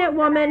pregnant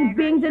woman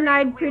being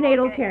denied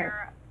prenatal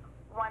care.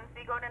 Once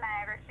we go to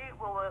Niagara Street,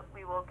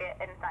 we will get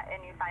and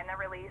you sign the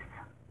release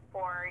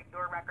for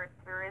your records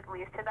to be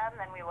released to them,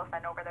 then we will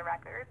send over the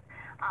records.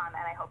 And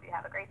I hope you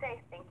have a great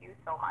day. Thank you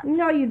so much.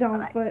 No, you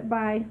don't, but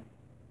bye.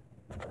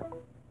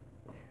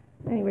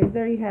 Anyways,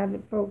 there you have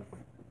it, folks.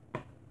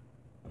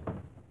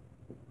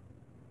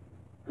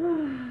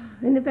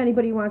 And if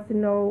anybody wants to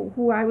know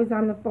who I was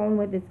on the phone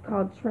with, it's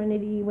called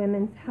Trinity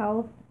Women's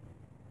Health.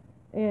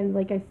 And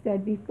like I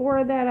said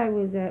before that, I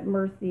was at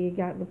Mercy,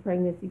 got the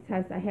pregnancy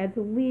test. I had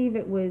to leave.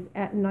 It was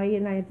at night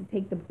and I had to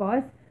take the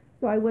bus.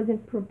 So I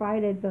wasn't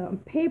provided the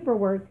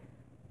paperwork.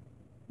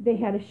 They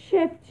had a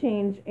shift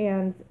change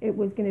and it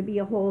was going to be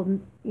a whole,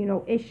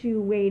 issue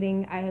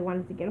waiting. I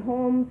wanted to get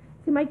home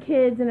to my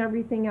kids and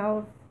everything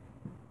else.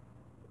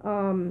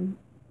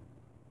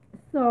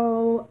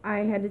 So I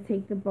had to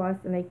take the bus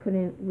and I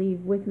couldn't leave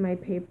with my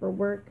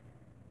paperwork.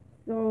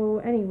 So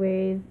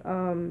anyways,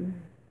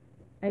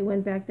 I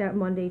went back that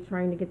Monday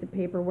trying to get the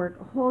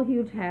paperwork. A whole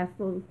huge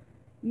hassle.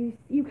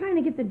 You kind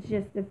of get the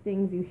gist of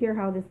things. You hear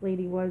how this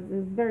lady was. It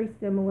was very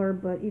similar,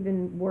 but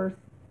even worse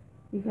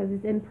because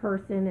it's in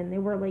person. And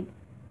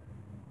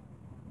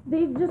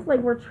they just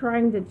were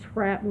trying to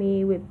trap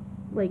me with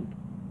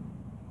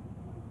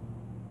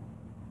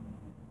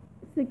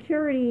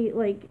security.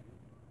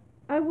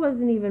 I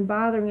wasn't even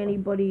bothering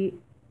anybody.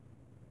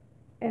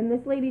 And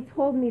this lady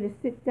told me to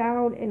sit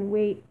down and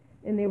wait,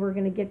 and they were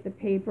going to get the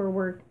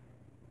paperwork.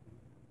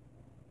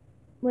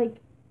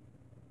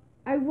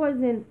 I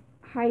wasn't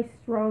high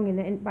strung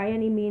and by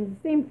any means.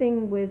 Same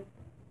thing with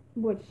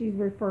what she's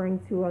referring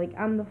to.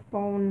 On the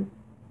phone,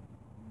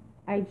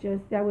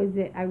 that was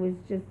it. I was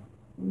just,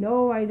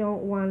 no, I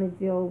don't want to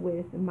deal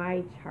with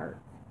my chart,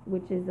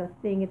 which is a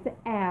thing. It's an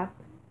app,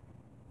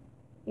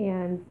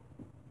 and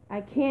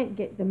I can't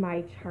get the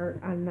My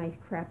Chart on my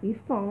crappy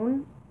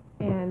phone,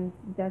 and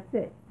that's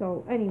it.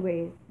 So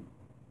anyways,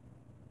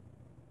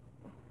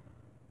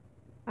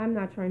 I'm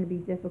not trying to be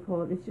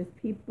difficult. It's just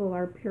people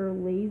are pure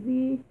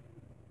lazy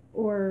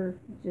or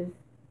just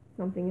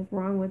something is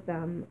wrong with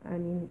them. I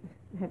mean,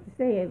 I have to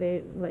say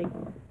it.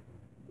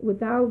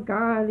 Without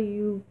God,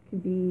 you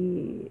could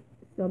be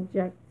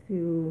subject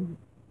to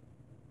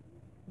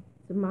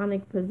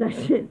demonic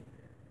possession.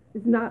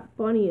 It's not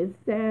funny. It's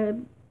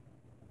sad.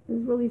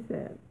 It's really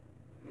sad.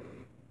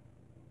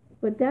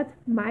 But that's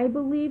my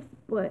beliefs,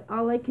 but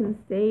all I can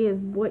say is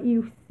what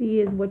you see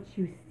is what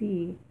you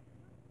see.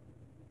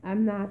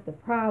 I'm not the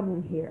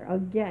problem here.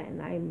 Again,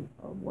 I'm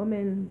a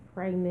woman,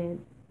 pregnant,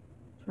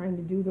 trying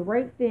to do the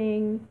right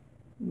thing,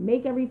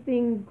 make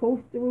everything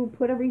go through,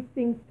 put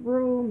everything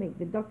through,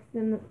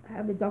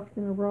 have the ducks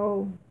in a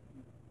row.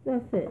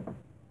 That's it.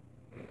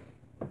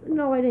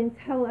 No, I didn't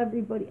tell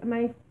everybody.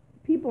 My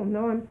people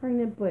know I'm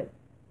pregnant, but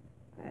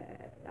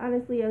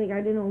honestly,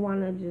 I didn't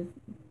want to just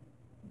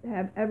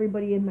have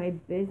everybody in my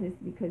business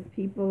because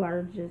people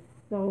are just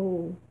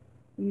so,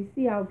 you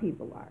see how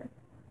people are.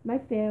 My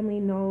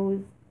family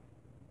knows,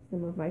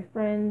 some of my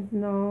friends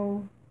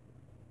know,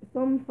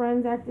 some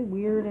friends acted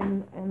weird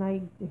and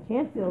I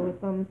can't deal with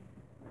them,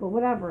 but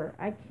whatever.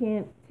 I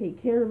can't take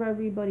care of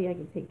everybody. I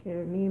can take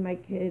care of me and my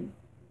kids.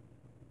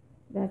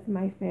 That's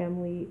my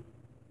family.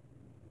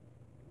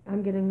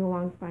 I'm getting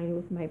along fine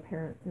with my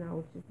parents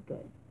now, which is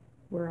good.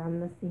 We're on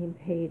the same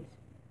page.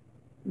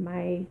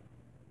 I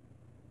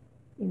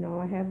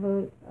have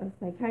a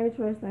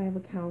psychiatrist, I have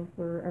a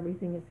counselor,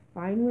 everything is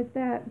fine with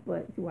that,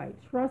 but do I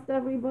trust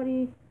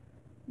everybody?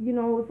 If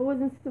it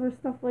wasn't for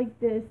stuff like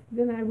this,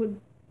 then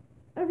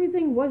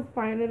everything was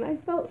fine, and I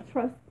felt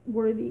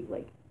trustworthy,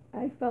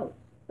 I felt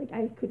like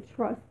I could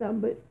trust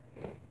them, but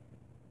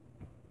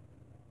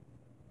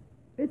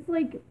it's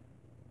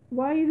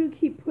why do you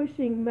keep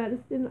pushing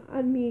medicine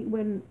on me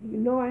when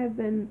I have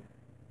been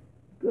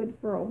good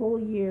for a whole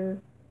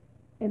year?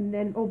 And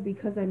then,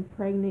 because I'm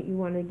pregnant, you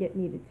want to get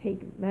me to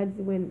take meds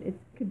when it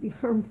could be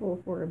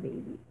harmful for a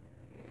baby.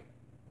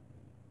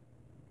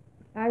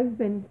 I've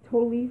been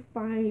totally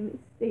fine,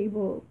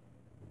 stable.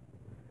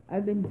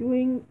 I've been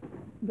doing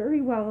very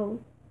well.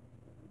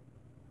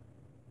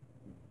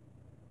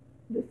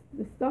 The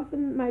stuff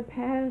in my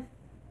past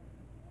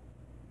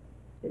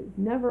is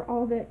never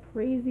all that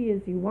crazy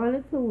as you want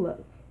it to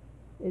look.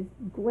 It's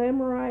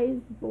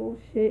glamorized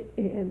bullshit,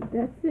 and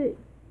that's it.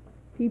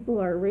 People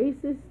are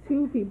racist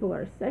too. People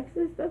are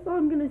sexist. That's all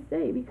I'm going to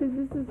say because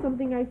this is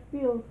something I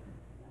feel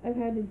I've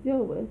had to deal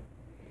with.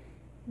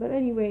 But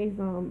anyways,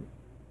 so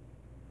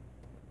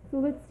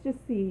let's just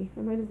see.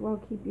 I might as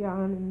well keep you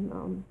on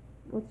and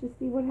let's just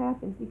see what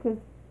happens because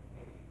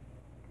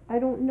I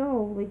don't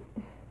know.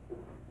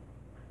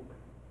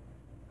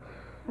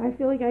 I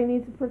feel like I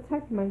need to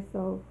protect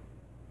myself.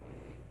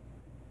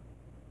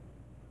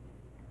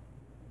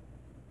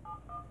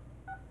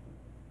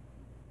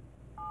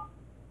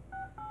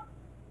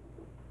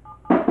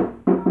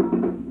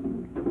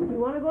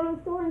 Want to go to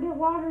the store and get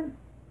water?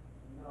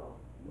 No.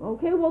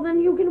 Okay, well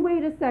then you can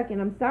wait a second.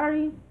 I'm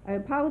sorry. I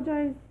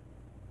apologize.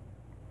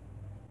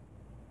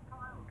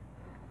 Hello.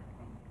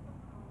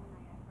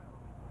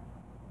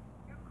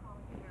 Your call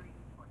is very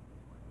important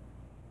to us.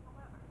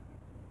 However,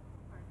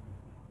 please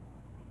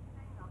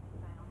hang up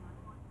and dial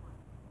 911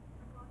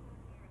 or go to the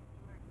nearest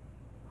emergency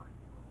department.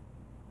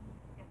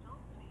 Schedule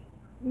please.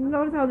 You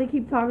notice how they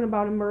keep talking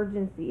about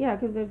emergency? Yeah,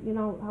 because there's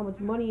how much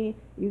money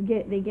they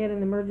get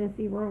in the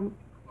emergency room.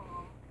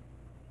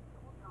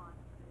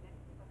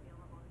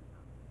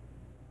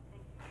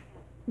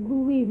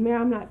 Believe me,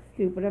 I'm not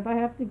stupid. If I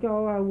have to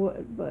go, I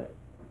would, but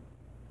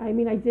I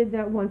mean, I did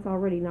that once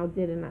already now,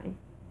 didn't I?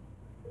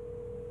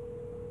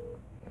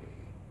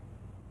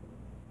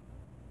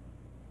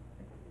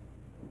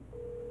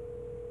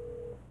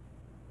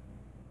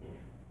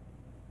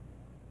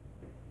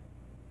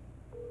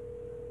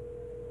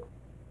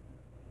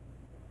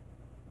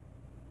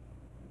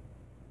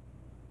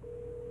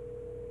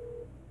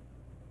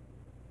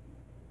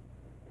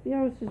 See,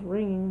 I was just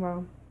ringing.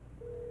 Well,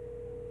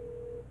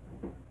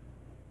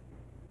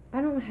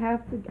 I don't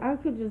have to. I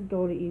could just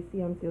go to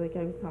ECMC like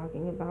I was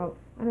talking about.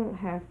 I don't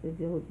have to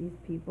deal with these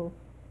people.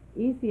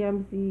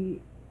 ECMC,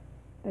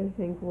 I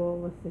think,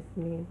 will assist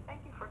me.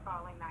 Thank you for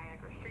calling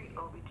Niagara Street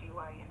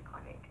OBGYN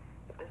Clinic.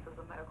 If this is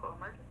a medical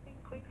emergency,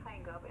 please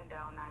hang up and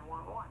dial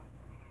 911.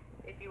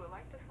 If you would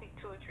like to speak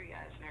to a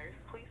triage nurse,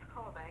 please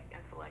call back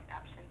and select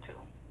option 2.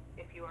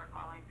 If you are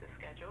calling to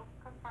schedule,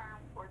 confirm,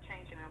 or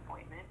change an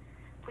appointment,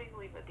 please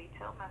leave a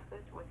detailed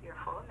message with your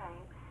full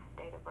name,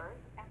 date of birth,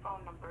 and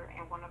phone number,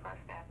 and one of our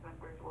staff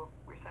members will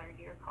return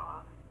your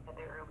call at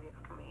their earliest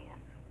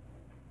convenience.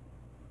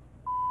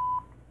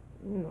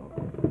 No,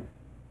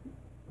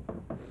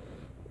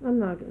 I'm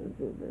not gonna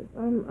do this.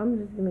 I'm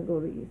just gonna go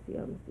to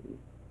ECMC.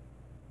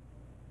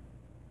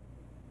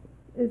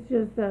 It's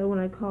just that when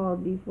I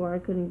called before, I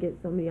couldn't get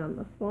somebody on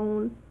the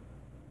phone.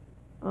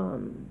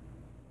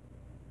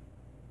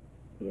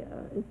 Yeah,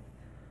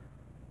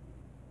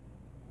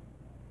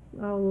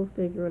 I will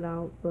figure it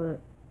out, but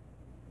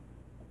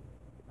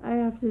I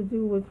have to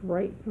do what's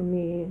right for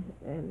me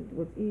and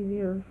what's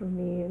easier for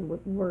me and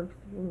what works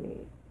for me.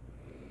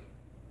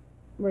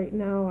 Right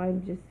now, I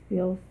just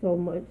feel so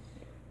much.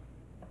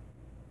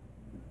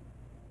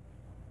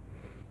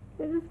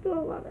 I just feel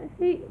a lot of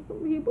hate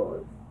from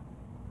people.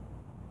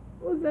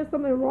 Was there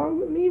something wrong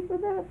with me for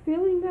that?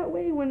 Feeling that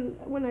way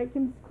when I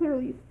can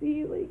clearly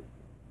see, like,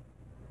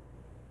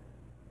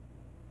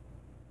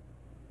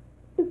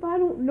 if I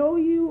don't know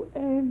you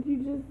and you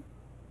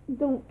just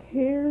don't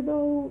care,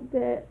 though,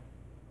 that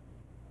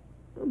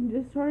I'm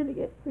just trying to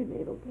get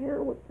prenatal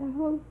care, what the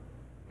hell?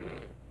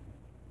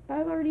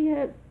 I've already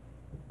had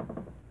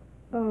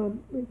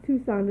like 2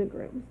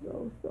 sonograms,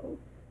 though, so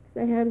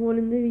I had one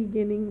in the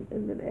beginning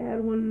and then I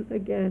had one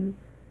again.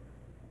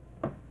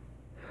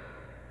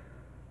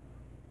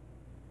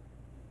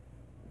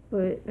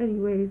 But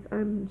anyways,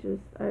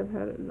 I've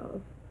had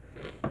enough.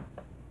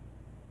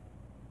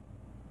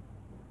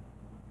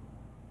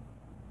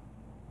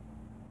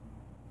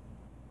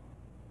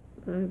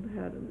 I've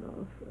had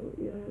enough.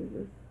 Yeah,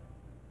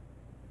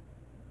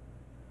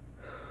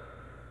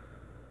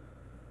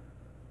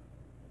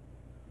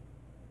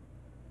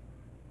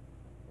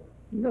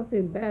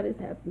 nothing bad is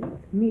happening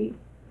to me.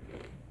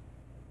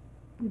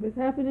 If it's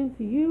happening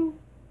to you,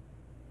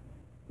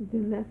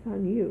 then that's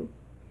on you.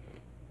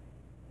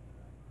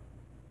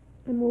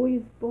 I'm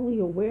always fully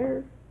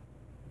aware.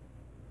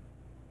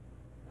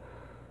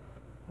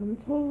 I'm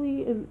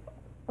totally and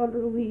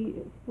utterly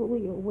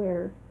fully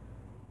aware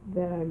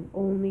that I'm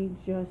only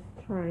just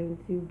trying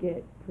to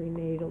get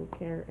prenatal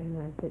care,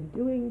 and I've been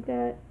doing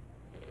that.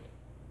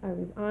 I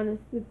was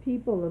honest with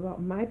people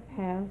about my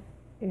past,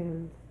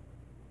 and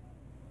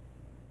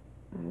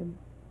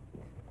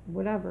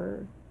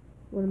whatever.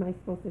 What am I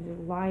supposed to just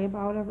lie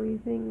about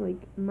everything?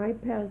 Like, my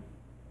past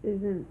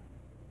isn't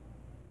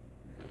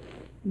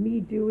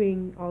me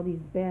doing all these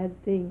bad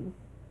things.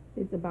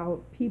 It's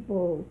about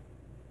people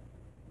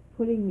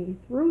putting me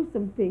through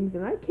some things,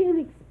 and I can't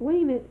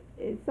explain it.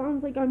 It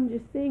sounds like I'm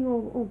just saying,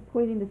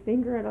 pointing the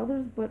finger at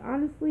others, but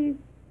honestly,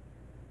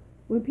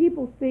 when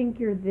people think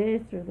you're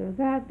this or they're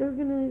that, they're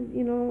gonna,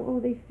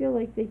 they feel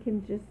like they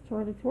can just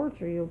try to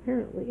torture you,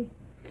 apparently.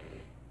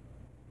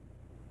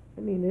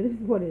 I mean, it is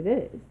what it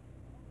is.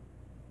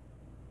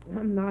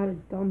 I'm not a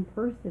dumb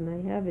person.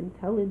 I have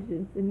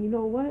intelligence, and you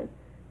know what?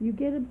 You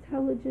get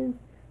intelligence,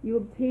 you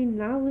obtain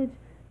knowledge,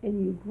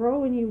 and you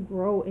grow and you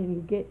grow and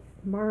you get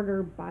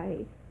smarter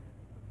by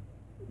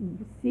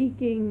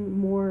seeking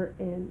more,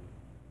 and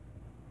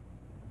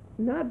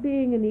not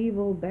being an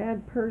evil,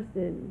 bad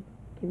person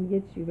can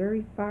get you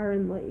very far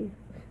in life.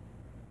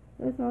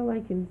 That's all I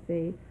can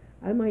say.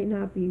 I might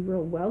not be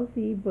real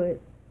wealthy,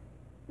 but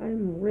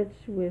I'm rich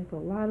with a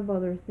lot of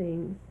other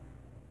things,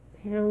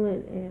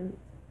 talent and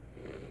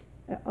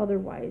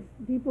otherwise.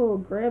 People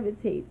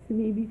gravitate to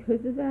me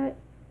because of that.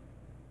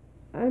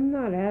 I'm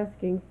not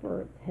asking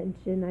for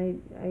attention.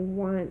 I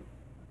want,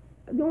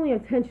 the only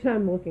attention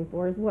I'm looking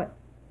for is what?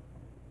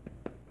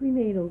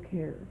 Prenatal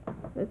care.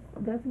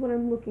 That's what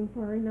I'm looking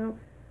for right now.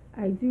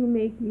 I do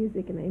make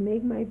music and I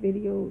make my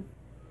videos,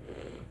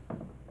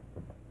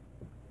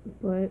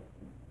 but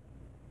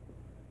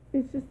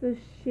it's just a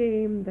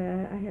shame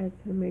that I had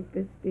to make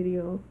this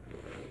video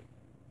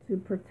to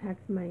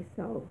protect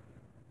myself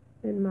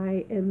and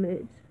my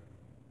image.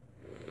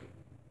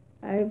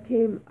 I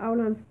came out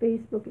on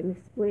Facebook and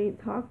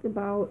talked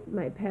about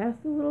my past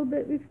a little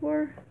bit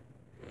before.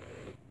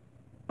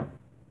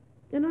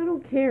 And I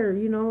don't care,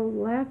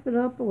 laugh it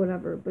up or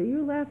whatever, but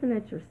you're laughing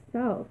at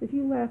yourself if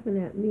you're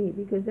laughing at me,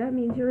 because that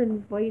means you're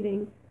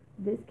inviting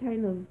this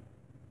kind of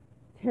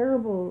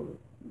terrible,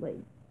 like,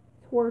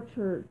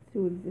 torture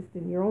to exist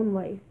in your own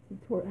life,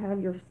 to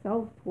have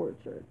yourself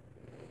tortured.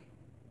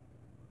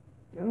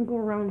 I don't go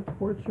around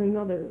torturing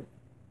others.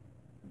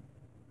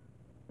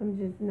 I'm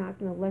just not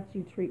going to let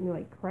you treat me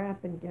like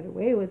crap and get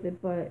away with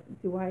it, but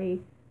do I...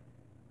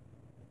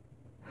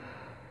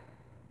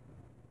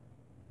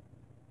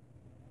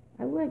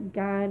 I let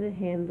God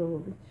handle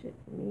the shit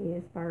for me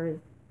as far as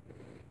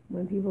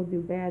when people do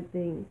bad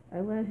things. I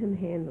let him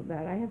handle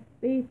that. I have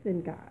faith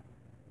in God.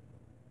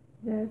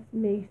 That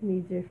makes me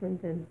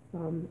different than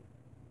some.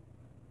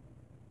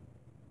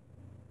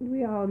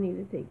 We all need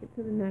to take it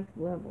to the next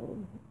level.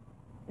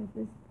 At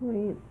this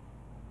point,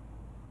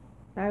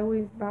 I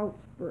always vouch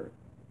for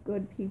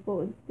good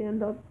people and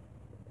stand up.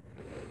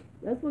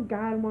 That's what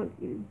God wants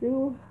you to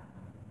do.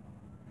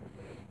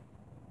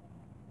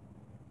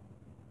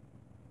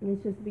 And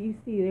it's just, but you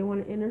see, they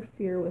want to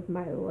interfere with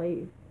my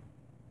life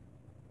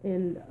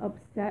and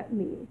upset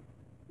me.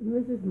 And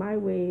this is my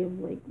way of,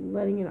 like,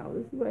 letting it out.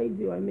 This is what I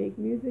do. I make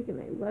music and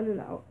I let it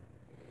out.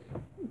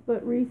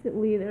 But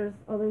recently, there's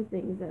other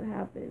things that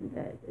happen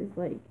that is,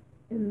 like,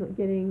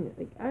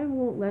 I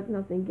won't let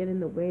nothing get in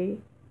the way,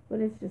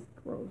 but it's just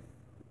gross.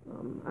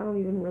 I don't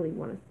even really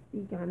want to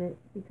speak on it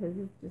because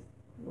it's just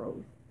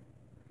gross.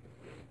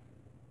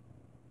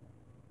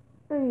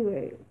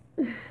 Anyway,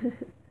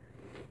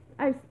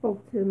 I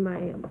spoke to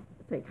my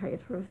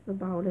psychiatrist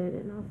about it,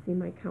 and I'll see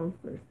my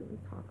counselor soon and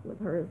talk with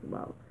her as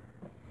well.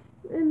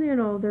 And,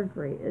 they're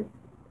great. It's,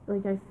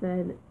 like I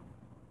said,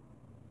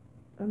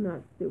 I'm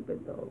not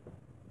stupid, though.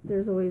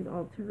 There's always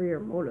ulterior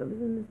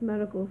motives in this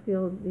medical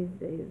field these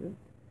days.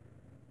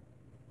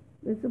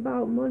 It's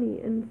about money,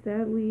 and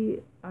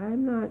sadly, I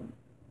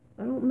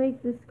don't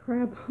make this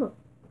crap up.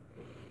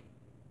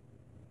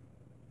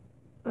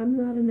 I'm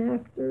not an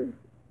actor.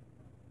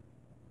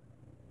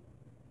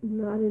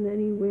 Not in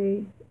any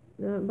way,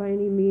 not by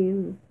any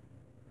means.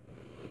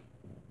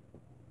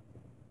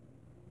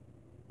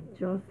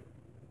 Just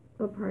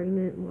a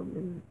pregnant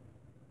woman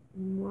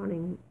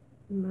wanting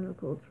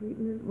medical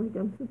treatment like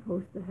I'm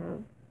supposed to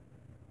have.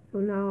 So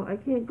now I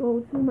can't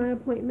go to my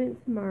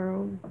appointment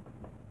tomorrow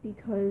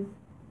because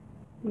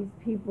these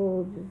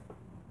people just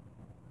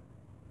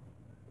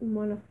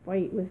want to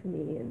fight with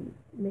me and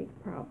make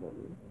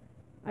problems.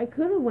 I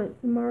could have went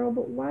tomorrow,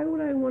 but why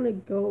would I want to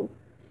go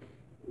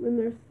when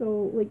they're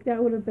so, like,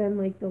 that would have been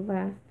like the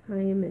last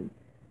time, and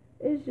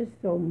it's just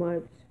so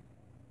much.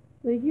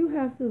 Like, you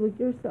have to look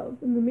yourself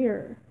in the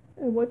mirror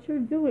at what you're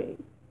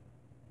doing.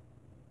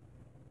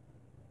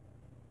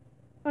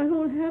 I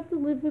don't have to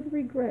live with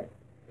regret.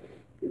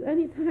 Because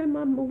anytime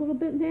I'm a little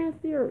bit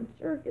nasty or a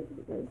jerk, it's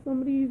because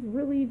somebody's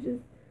really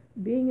just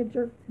being a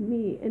jerk to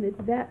me, and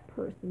it's that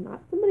person,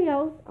 not somebody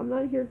else. I'm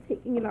not here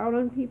taking it out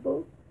on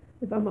people.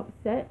 If I'm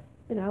upset,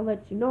 and I'll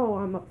let you know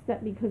I'm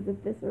upset because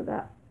of this or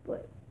that,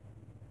 but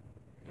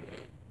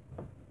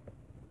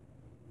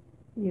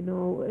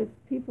it's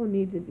people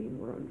need to be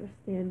more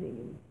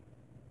understanding.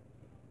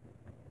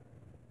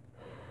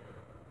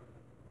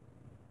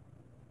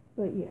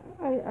 But yeah,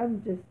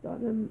 I'm just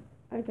done.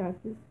 I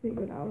got this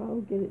figured out.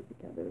 I'll get it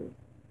together.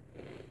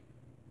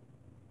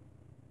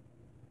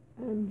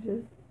 I'm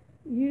just,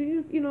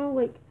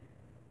 like,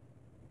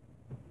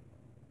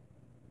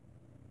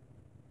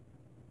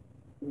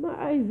 my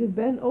eyes have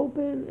been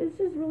open. It's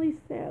just really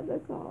sad,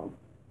 that's all.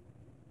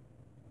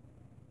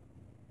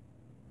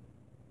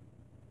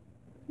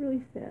 It's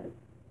really sad.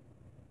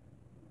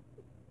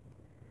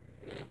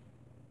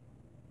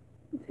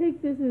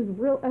 Take this as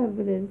real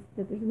evidence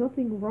that there's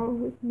nothing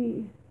wrong with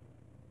me.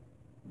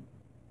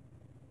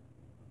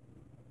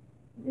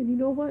 And you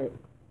know what?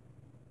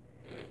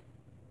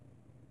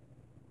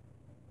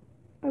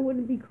 I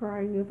wouldn't be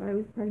crying if I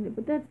was pregnant,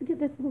 but that's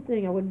the whole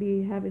thing. I wouldn't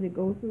be having to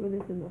go through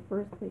this in the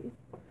first place.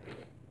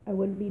 I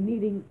wouldn't be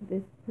needing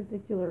this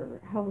particular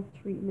health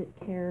treatment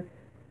care.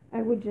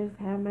 I would just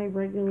have my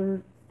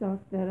regular stuff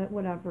that,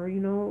 whatever,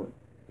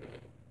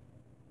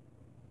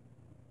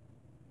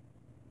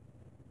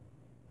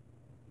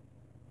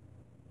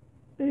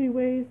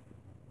 Anyways,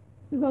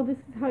 well, this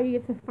is how you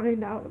get to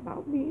find out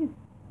about me,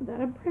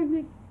 that I'm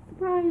pregnant.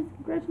 Surprise,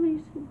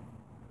 congratulations.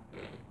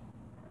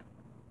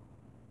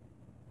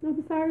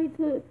 I'm sorry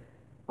to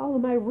all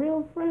of my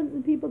real friends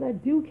and people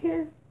that do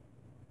care,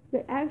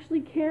 that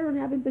actually care and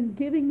haven't been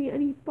giving me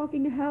any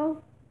fucking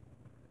hell.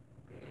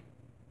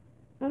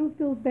 I don't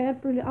feel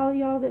bad for all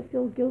y'all that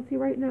feel guilty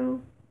right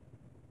now.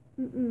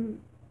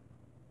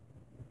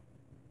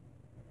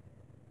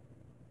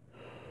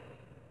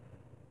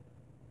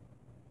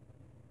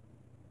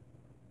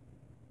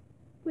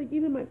 Like,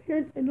 even my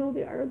parents, I know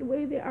they are the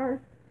way they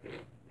are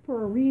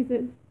for a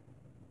reason.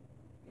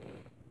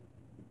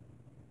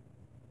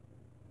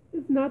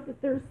 It's not that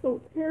they're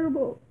so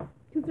terrible,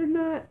 because they're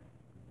not.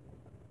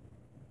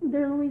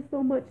 There's only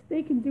so much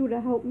they can do to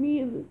help me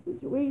in this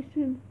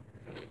situation.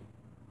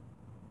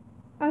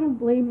 I don't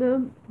blame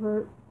them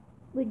for,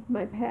 like,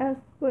 my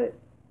past, but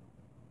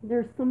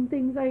there's some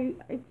things I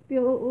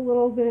feel a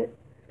little bit,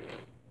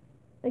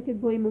 I could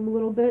blame them a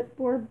little bit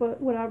for, but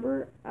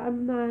whatever.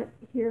 I'm not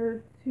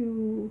here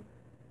to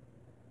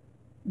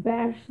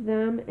bash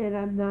them, and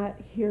I'm not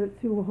here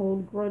to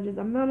hold grudges.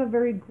 I'm not a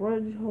very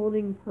grudge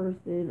holding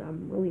person.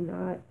 I'm really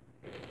not.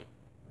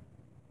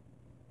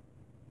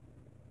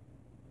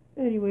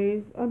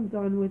 Anyways, I'm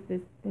done with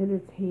this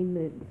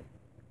entertainment.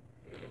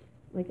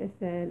 Like I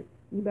said,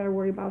 you better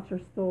worry about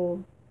your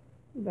soul.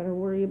 You better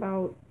worry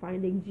about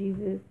finding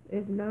Jesus.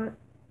 If not,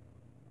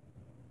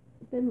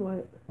 then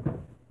what?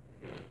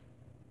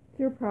 It's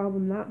your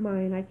problem, not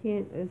mine. I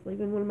can't, it's like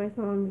in one of my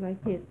songs, I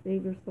can't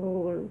save your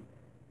soul, or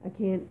I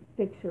can't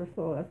fix your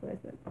soul. That's what I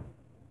said.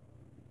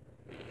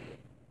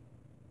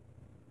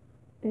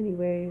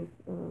 Anyways,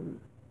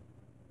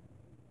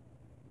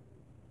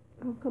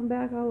 I'll come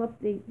back, I'll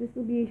update. This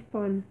will be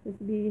fun.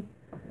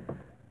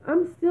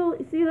 I'm still,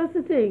 see, that's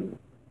the thing.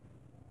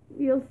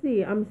 You'll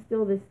see, I'm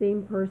still the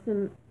same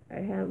person.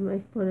 I have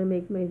my fun, I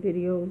make my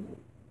videos.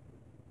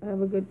 I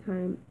have a good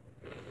time.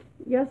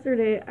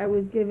 Yesterday, I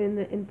was given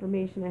the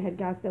information. I had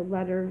got the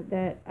letter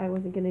that I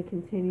wasn't going to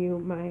continue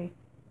my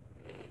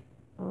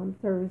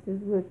services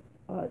with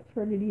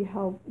Trinity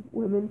Health,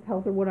 Women's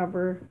Health, or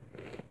whatever.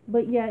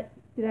 But yet,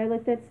 did I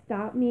let that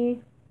stop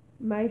me?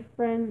 My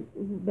friend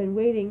has been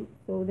waiting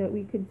so that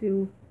we could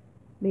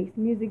make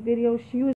music videos. She was